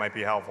 and that might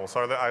be helpful.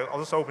 So I'll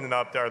just open it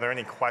up. Are there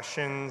any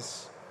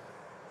questions?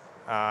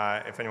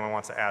 If anyone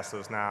wants to ask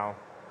those now.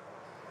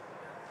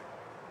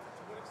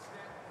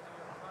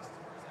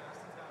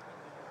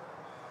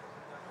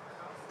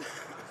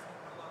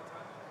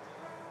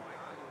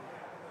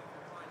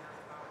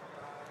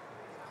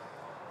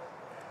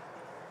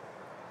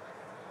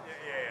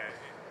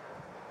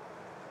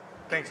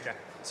 Thanks, Jen.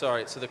 So, all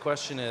right, so the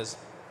question is,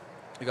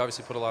 you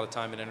obviously put a lot of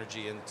time and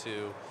energy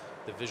into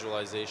the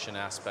visualization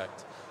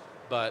aspect,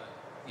 but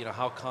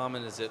how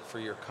common is it for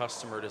your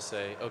customer to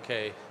say,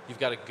 okay, you've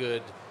got a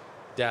good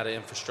data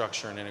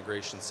infrastructure and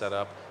integration set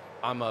up.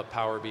 I'm a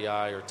Power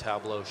BI or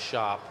Tableau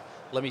shop.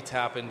 Let me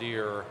tap into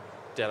your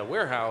data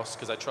warehouse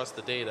because I trust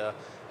the data,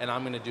 and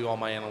I'm going to do all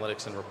my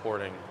analytics and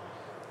reporting.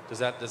 Does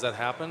that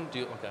happen?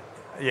 Okay.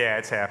 Yeah,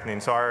 it's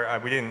happening. So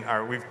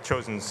we've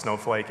chosen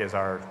Snowflake as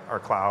our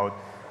cloud.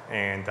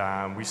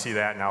 And we see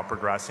that now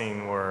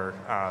progressing where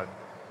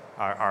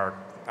our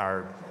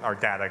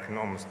data can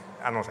almost,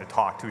 I don't know if they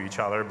talk to each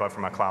other, but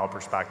from a cloud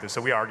perspective. So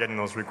we are getting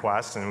those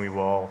requests, and we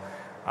will,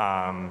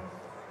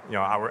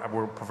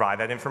 we'll provide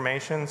that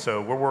information.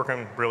 So we're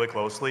working really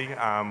closely.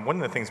 One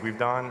of the things we've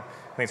done,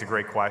 I think it's a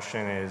great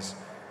question, is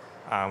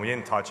we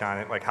didn't touch on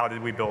it, like how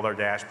did we build our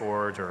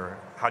dashboards or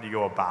how do you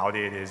go about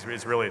it, is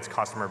really it's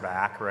customer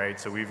back, right?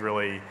 So we've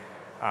really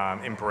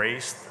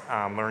embraced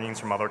learnings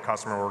from other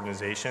customer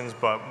organizations,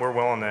 but we're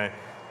willing to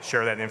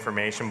share that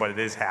information, but it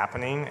is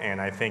happening, and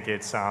I think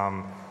it's,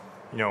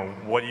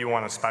 what do you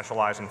want to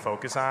specialize and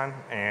focus on?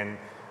 And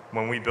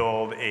when we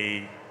build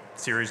a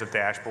series of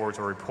dashboards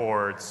or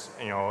reports,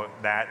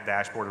 that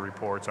dashboard or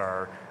reports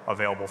are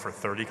available for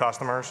 30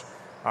 customers.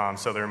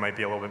 So there might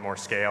be a little bit more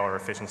scale or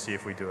efficiency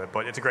if we do it.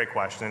 But it's a great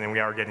question, and we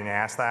are getting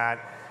asked that.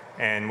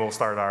 And we'll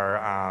start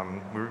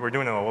we're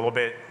doing it a little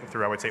bit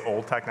through, I would say,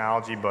 old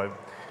technology, but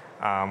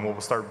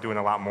we'll start doing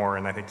a lot more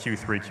in, I think,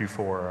 Q3,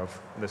 Q4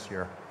 of this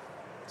year.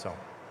 So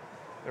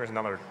there's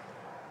another.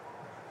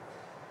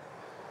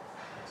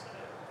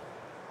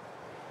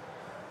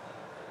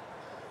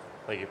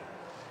 Thank you.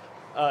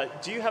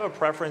 Do you have a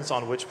preference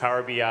on which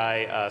Power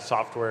BI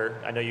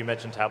software? I know you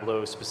mentioned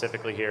Tableau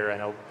specifically here. I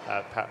know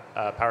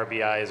Power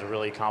BI is a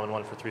really common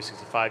one for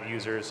 365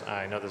 users.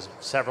 I know there's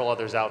several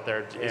others out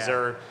there. Yeah. Is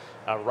there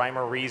a rhyme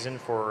or reason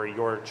for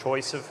your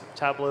choice of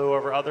Tableau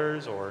over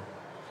others, or?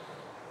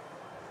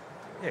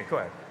 Yeah, go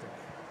ahead.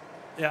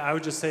 Yeah, I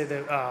would just say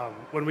that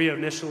when we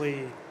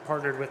initially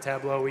partnered with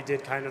Tableau, we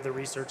did kind of the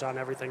research on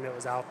everything that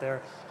was out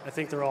there. I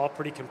think they're all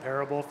pretty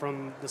comparable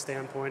from the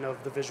standpoint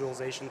of the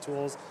visualization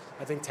tools.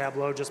 I think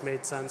Tableau just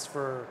made sense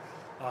for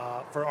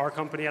our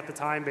company at the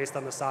time based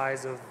on the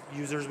size of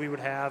users we would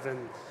have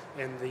and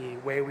the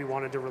way we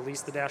wanted to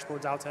release the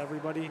dashboards out to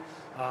everybody.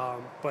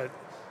 But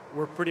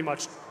we're pretty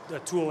much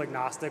tool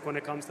agnostic when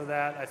it comes to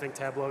that. I think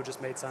Tableau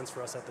just made sense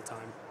for us at the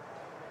time.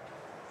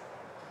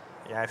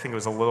 Yeah, I think it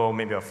was a little,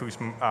 maybe a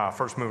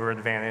first mover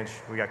advantage.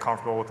 We got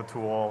comfortable with the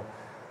tool,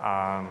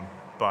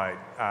 but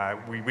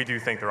we do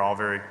think they're all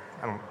they're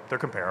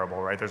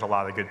comparable, right? There's a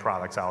lot of good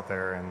products out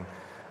there, and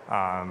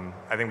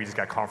I think we just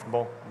got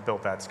comfortable,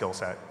 built that skill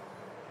set.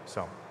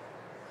 So,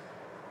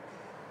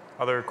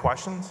 other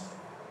questions?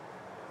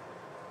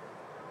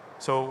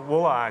 So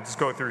we'll just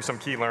go through some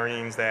key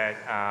learnings that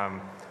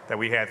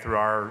we had through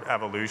our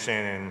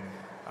evolution,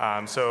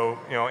 and so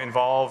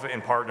involve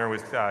and partner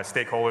with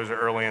stakeholders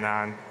early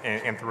on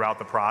and throughout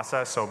the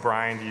process. So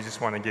Brian, do you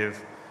just want to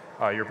give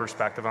your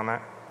perspective on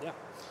that?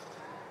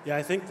 Yeah,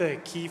 I think the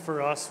key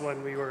for us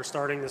when we were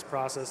starting this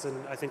process,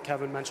 and I think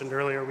Kevin mentioned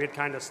earlier, we had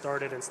kind of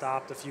started and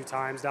stopped a few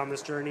times down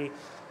this journey.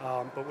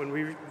 But when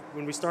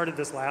we started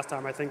this last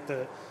time, I think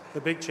the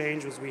big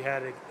change was we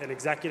had an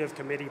executive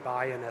committee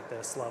buy-in at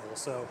this level.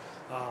 So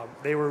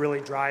they were really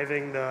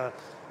driving the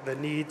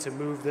need to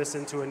move this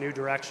into a new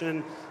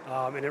direction,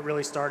 and it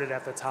really started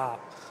at the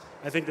top.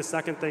 I think the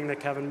second thing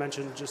that Kevin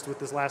mentioned just with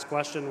this last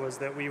question was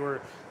that we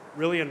were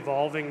really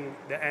involving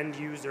the end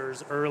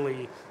users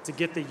early to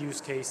get the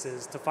use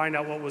cases, to find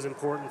out what was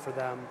important for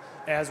them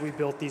as we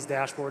built these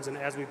dashboards and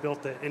as we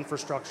built the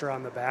infrastructure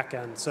on the back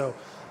end. So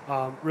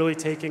really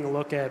taking a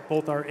look at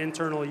both our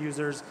internal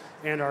users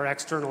and our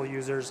external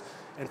users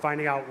and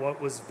finding out what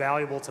was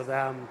valuable to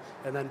them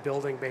and then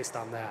building based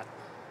on that.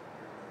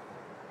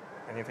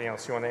 Anything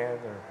else you want to add?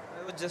 Or?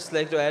 I would just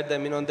like to add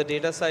that, on the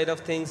data side of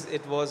things,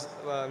 it was,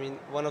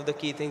 one of the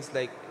key things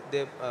like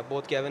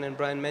both Kevin and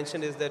Brian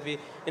mentioned is that we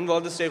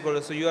involve the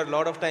stakeholders. So you are a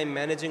lot of time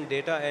managing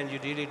data and you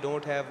really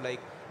don't have like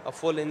a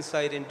full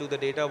insight into the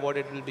data, what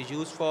it will be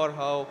used for,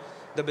 how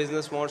the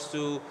business wants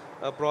to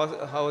it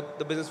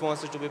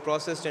to be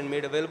processed and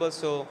made available.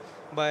 So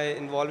by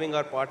involving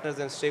our partners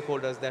and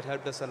stakeholders, that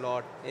helped us a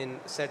lot in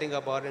setting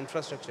up our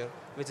infrastructure,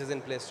 which is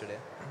in place today.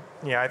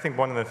 Yeah, I think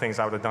one of the things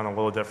I would have done a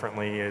little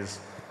differently is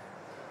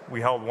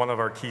we held one of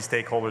our key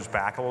stakeholders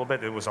back a little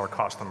bit. It was our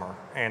customer.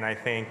 And I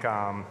think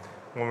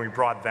when we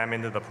brought them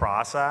into the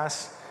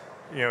process,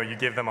 you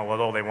give them a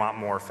little, they want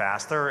more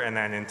faster, and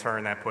then in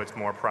turn that puts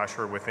more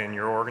pressure within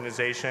your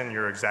organization,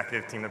 your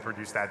executive team to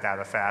produce that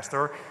data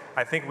faster.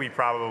 I think we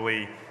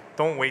probably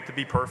don't wait to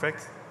be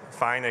perfect.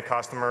 Find a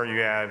customer you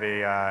have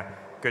a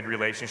good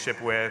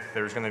relationship with.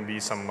 There's going to be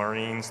some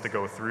learnings to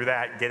go through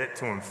that. Get it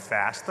to them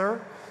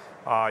faster.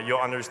 You'll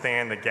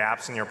understand the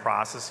gaps in your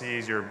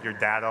processes, your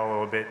data a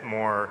little bit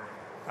more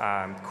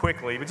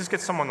quickly, but just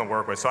get someone to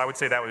work with. So I would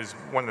say that was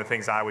one of the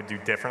things I would do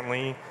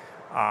differently,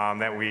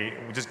 that we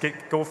just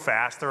go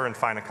faster and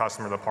find a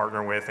customer to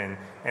partner with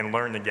and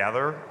learn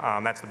together.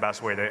 That's the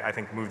best way to, I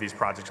think, move these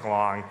projects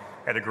along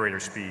at a greater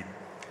speed.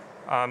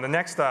 The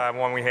next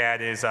one we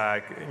had is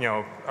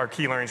our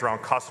key learnings around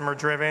customer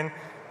driven,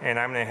 and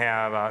I'm going to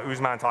have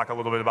Usman talk a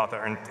little bit about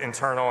the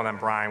internal, and then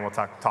Brian will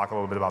talk a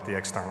little bit about the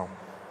external.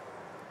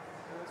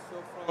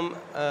 From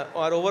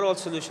our overall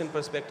solution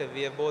perspective,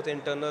 we have both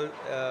internal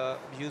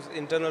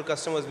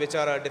customers, which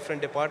are our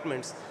different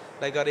departments,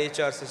 like our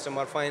HR system,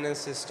 our finance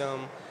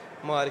system,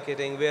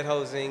 marketing,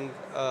 warehousing,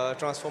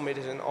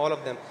 transformation, all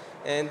of them.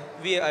 And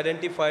we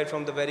identified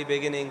from the very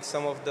beginning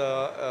some of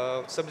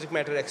the subject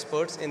matter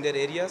experts in their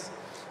areas.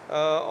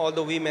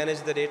 Although we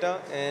manage the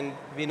data and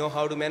we know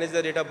how to manage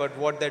the data, but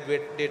what that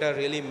data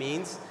really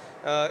means,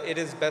 it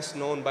is best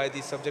known by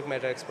these subject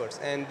matter experts.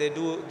 And they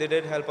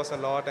did help us a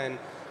lot, and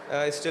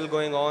it's still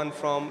going on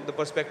from the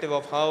perspective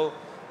of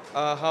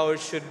how it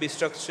should be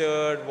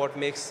structured, what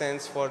makes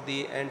sense for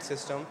the end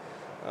system.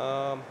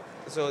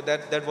 So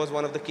that was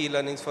one of the key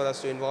learnings for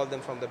us to involve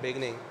them from the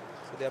beginning.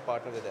 So they are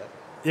partnered with that.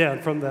 Yeah,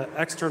 and from the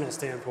external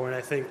standpoint,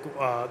 I think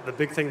the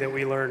big thing that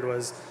we learned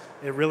was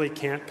it really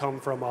can't come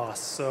from us,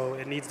 so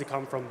it needs to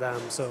come from them.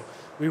 So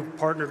we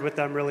partnered with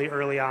them really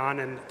early on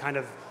and kind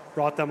of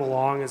brought them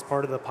along as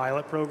part of the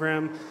pilot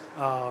program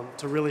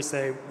to really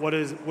say, what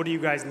do you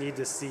guys need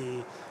to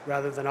see,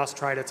 rather than us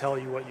try to tell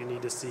you what you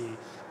need to see,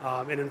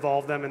 and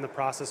involve them in the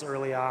process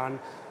early on,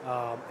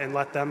 and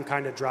let them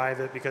kind of drive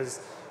it,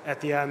 because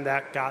at the end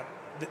that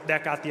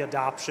got the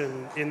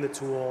adoption in the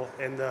tool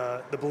and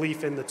the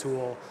belief in the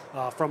tool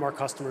from our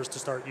customers to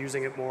start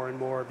using it more and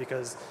more,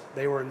 because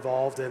they were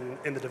involved in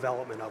the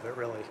development of it,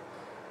 really.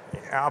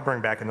 I'll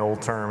bring back an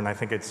old term, and I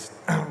think it's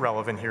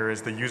relevant here,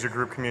 is the user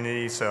group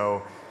community.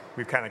 So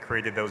we've kind of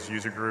created those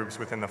user groups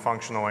within the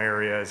functional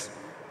areas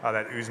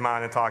that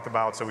Usman had talked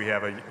about. So we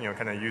have a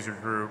kind of user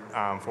group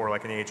for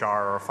like an HR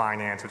or a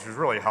finance, which has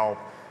really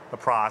helped the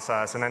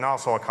process, and then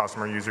also a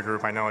customer user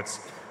group. I know it's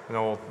an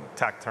old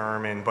tech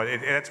term, but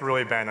it's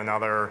really been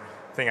another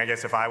thing. I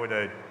guess if I would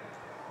have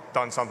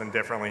done something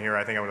differently here,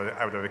 I think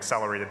I would have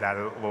accelerated that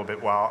a little bit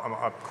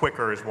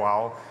quicker as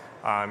well.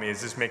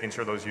 Is just making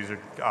sure those user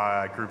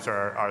groups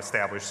are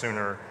established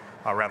sooner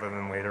rather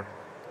than later.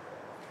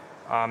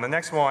 The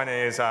next one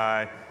is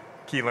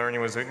key learning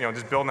was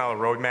just building out a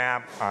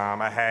roadmap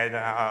ahead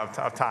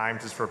of time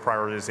just for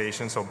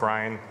prioritization. So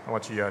Brian, I'll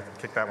let you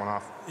kick that one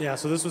off. Yeah,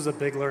 so this was a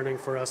big learning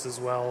for us as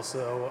well.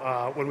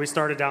 So when we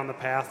started down the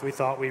path, we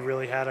thought we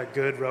really had a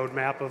good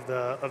roadmap of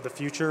the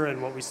future,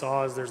 and what we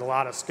saw is there's a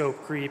lot of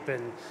scope creep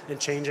and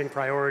changing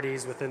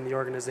priorities within the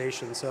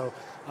organization. So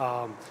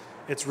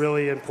it's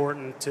really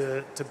important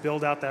to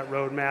build out that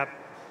roadmap.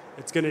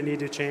 It's going to need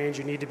to change.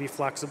 You need to be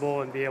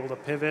flexible and be able to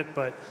pivot,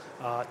 but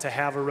to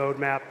have a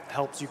roadmap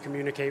helps you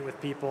communicate with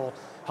people,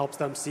 helps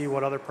them see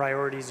what other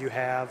priorities you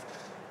have.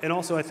 And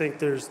also, I think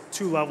there's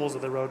two levels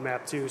of the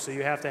roadmap too. So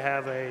you have to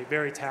have a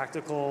very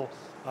tactical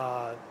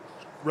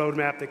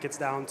roadmap that gets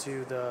down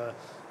to the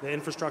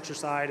infrastructure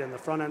side and the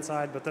front end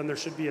side, but then there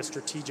should be a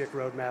strategic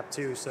roadmap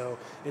too. So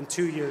in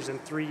 2 years, in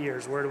 3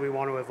 years, where do we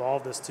want to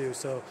evolve this to?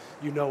 So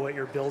you know what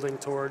you're building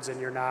towards,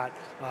 and you're not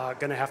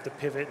going to have to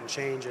pivot and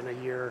change in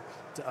a year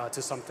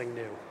to something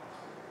new.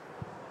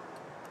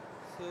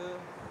 So,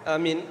 I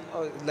mean,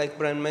 like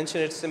Brian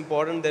mentioned, it's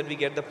important that we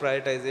get the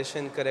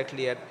prioritization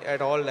correctly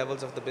at all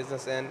levels of the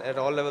business and at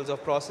all levels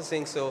of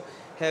processing. So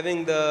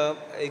having the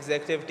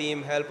executive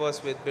team help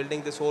us with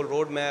building this whole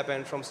roadmap,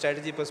 and from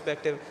strategy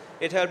perspective,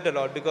 it helped a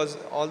lot, because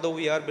although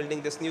we are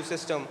building this new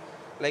system,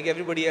 like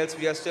everybody else,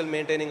 we are still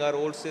maintaining our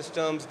old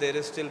systems.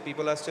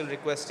 People are still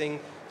requesting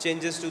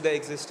changes to the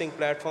existing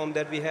platform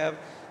that we have.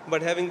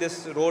 But having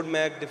this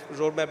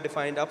roadmap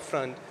defined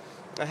upfront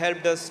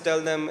helped us tell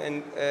them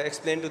and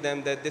explain to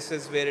them that this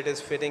is where it is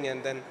fitting,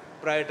 and then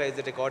prioritize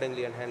it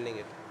accordingly and handling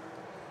it.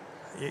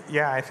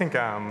 Yeah, I think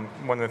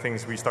one of the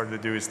things we started to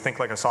do is think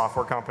like a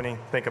software company.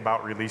 Think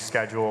about release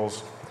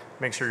schedules.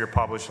 Make sure you're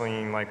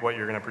publishing like what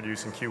you're going to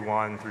produce in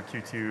Q1 through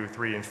Q2,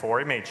 3, and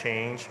 4. It may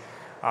change,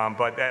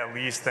 but at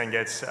least then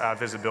gets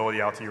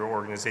visibility out to your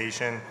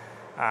organization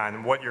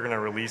on what you're going to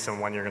release and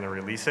when you're going to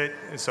release it.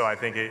 So I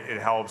think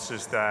it helps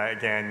just,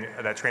 again,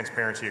 that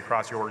transparency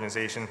across your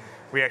organization.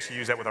 We actually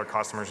use that with our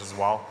customers as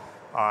well,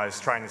 is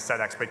trying to set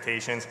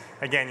expectations.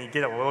 Again, you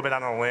get a little bit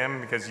on a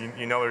limb because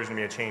you know there's going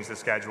to be a change to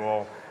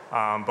schedule.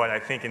 But I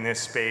think in this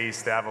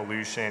space, the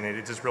evolution,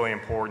 it's just really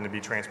important to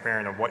be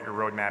transparent of what your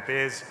roadmap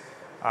is,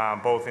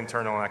 both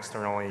internal and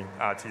externally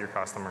to your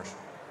customers.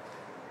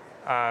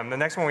 The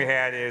next one we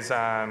had is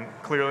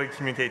clearly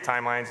communicate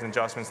timelines and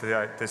adjustments to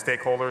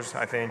stakeholders.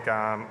 I think,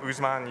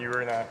 Usman, you were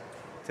going to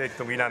take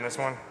the lead on this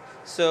one.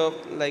 So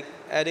like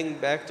adding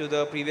back to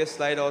the previous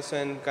slide also,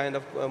 and kind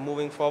of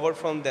moving forward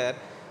from that,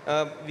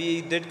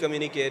 we did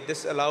communicate.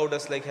 This allowed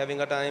us like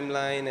having a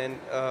timeline and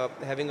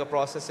having a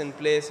process in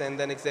place, and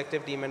then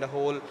executive team and a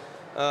whole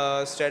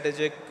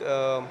strategic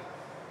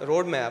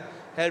roadmap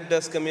helped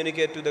us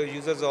communicate to the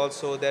users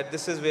also that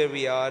this is where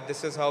we are,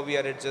 this is how we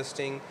are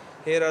adjusting,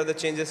 here are the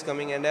changes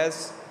coming. And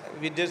as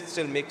we did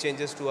still make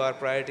changes to our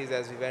priorities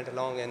as we went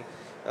along, and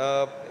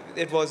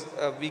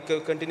we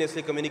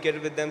continuously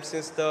communicated with them,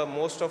 since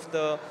most of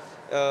the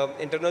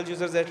internal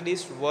users at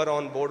least were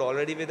on board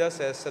already with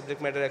us as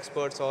subject matter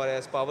experts or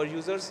as power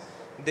users.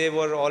 They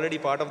were already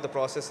part of the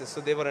processes,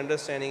 so they were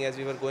understanding as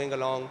we were going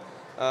along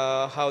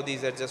how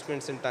these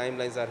adjustments and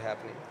timelines are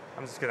happening.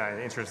 I'm just going to, in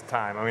the interest of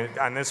time, I mean,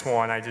 on this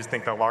one, I just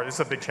think this is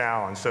a big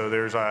challenge. So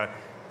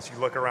as you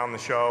look around the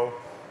show,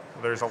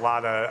 there's a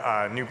lot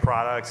of new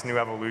products, new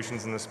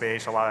evolutions in the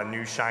space, a lot of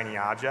new shiny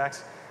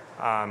objects.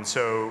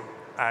 So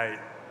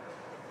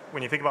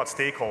when you think about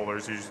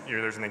stakeholders,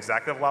 there's an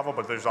executive level,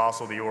 but there's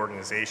also the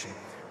organization.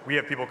 We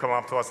have people come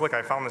up to us, look,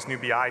 I found this new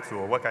BI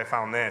tool. Look, I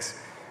found this.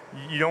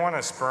 You don't want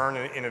to spurn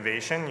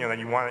innovation. You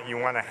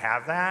want to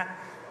have that,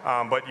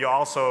 but you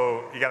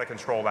got to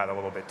control that a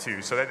little bit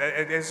too. So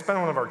it's been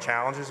one of our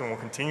challenges, and will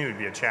continue to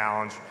be a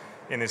challenge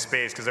in this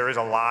space because there is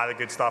a lot of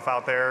good stuff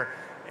out there.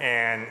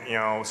 And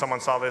someone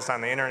saw this on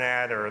the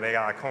internet, or they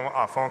got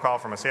a phone call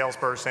from a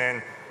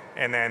salesperson,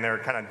 and then they're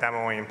kind of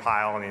demoing and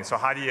piloting. So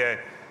how do you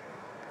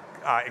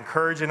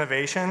encourage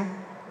innovation,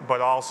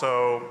 but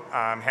also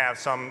have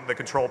the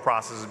control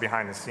processes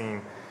behind the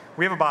scene?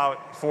 We have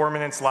about 4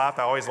 minutes left.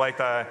 I always like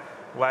to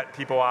let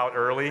people out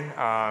early,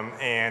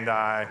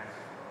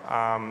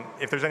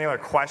 if there's any other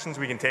questions,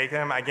 we can take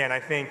them. Again, I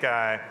think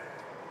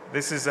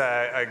this is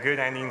a good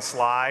ending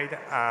slide.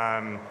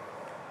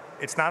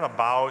 It's not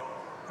about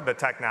the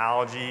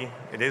technology.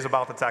 It is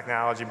about the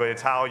technology, but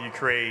it's how you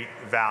create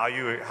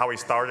value. How we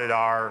started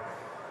our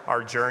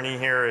journey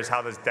here is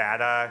how does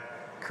data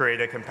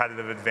create a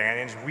competitive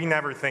advantage. We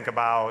never think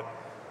about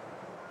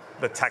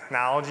the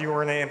technology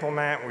we're going to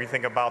implement. We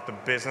think about the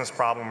business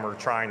problem we're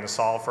trying to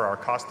solve for our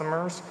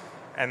customers,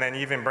 and then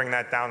even bring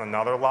that down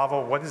another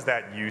level. What is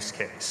that use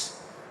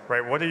case,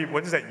 right? What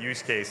is that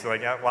use case?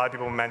 Like a lot of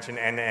people mention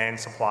end-to-end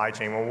supply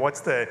chain. Well, what's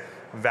the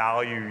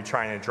value you're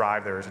trying to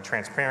drive there? Is it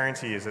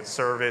transparency? Is it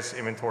service,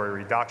 inventory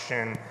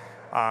reduction?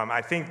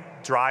 I think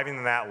driving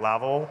to that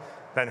level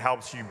then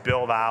helps you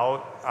build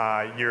out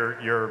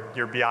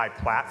your BI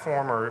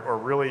platform, or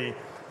really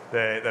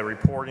the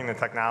reporting, the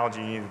technology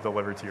you need to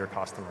deliver to your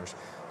customers.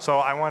 So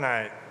I want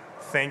to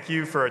thank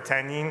you for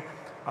attending.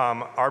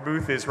 Our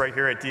booth is right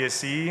here at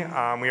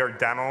DSC. We are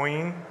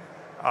demoing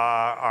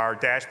our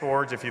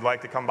dashboards. If you'd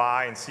like to come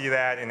by and see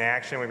that in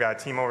action, we've got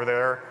a team over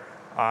there.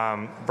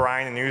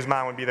 Brian and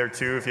Newsman would be there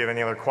too if you have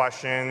any other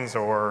questions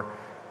or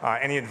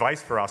any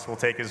advice for us, we'll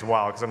take as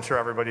well, because I'm sure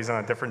everybody's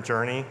on a different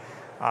journey.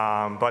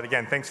 But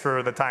again, thanks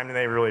for the time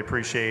today. Really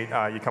appreciate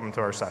you coming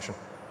to our session.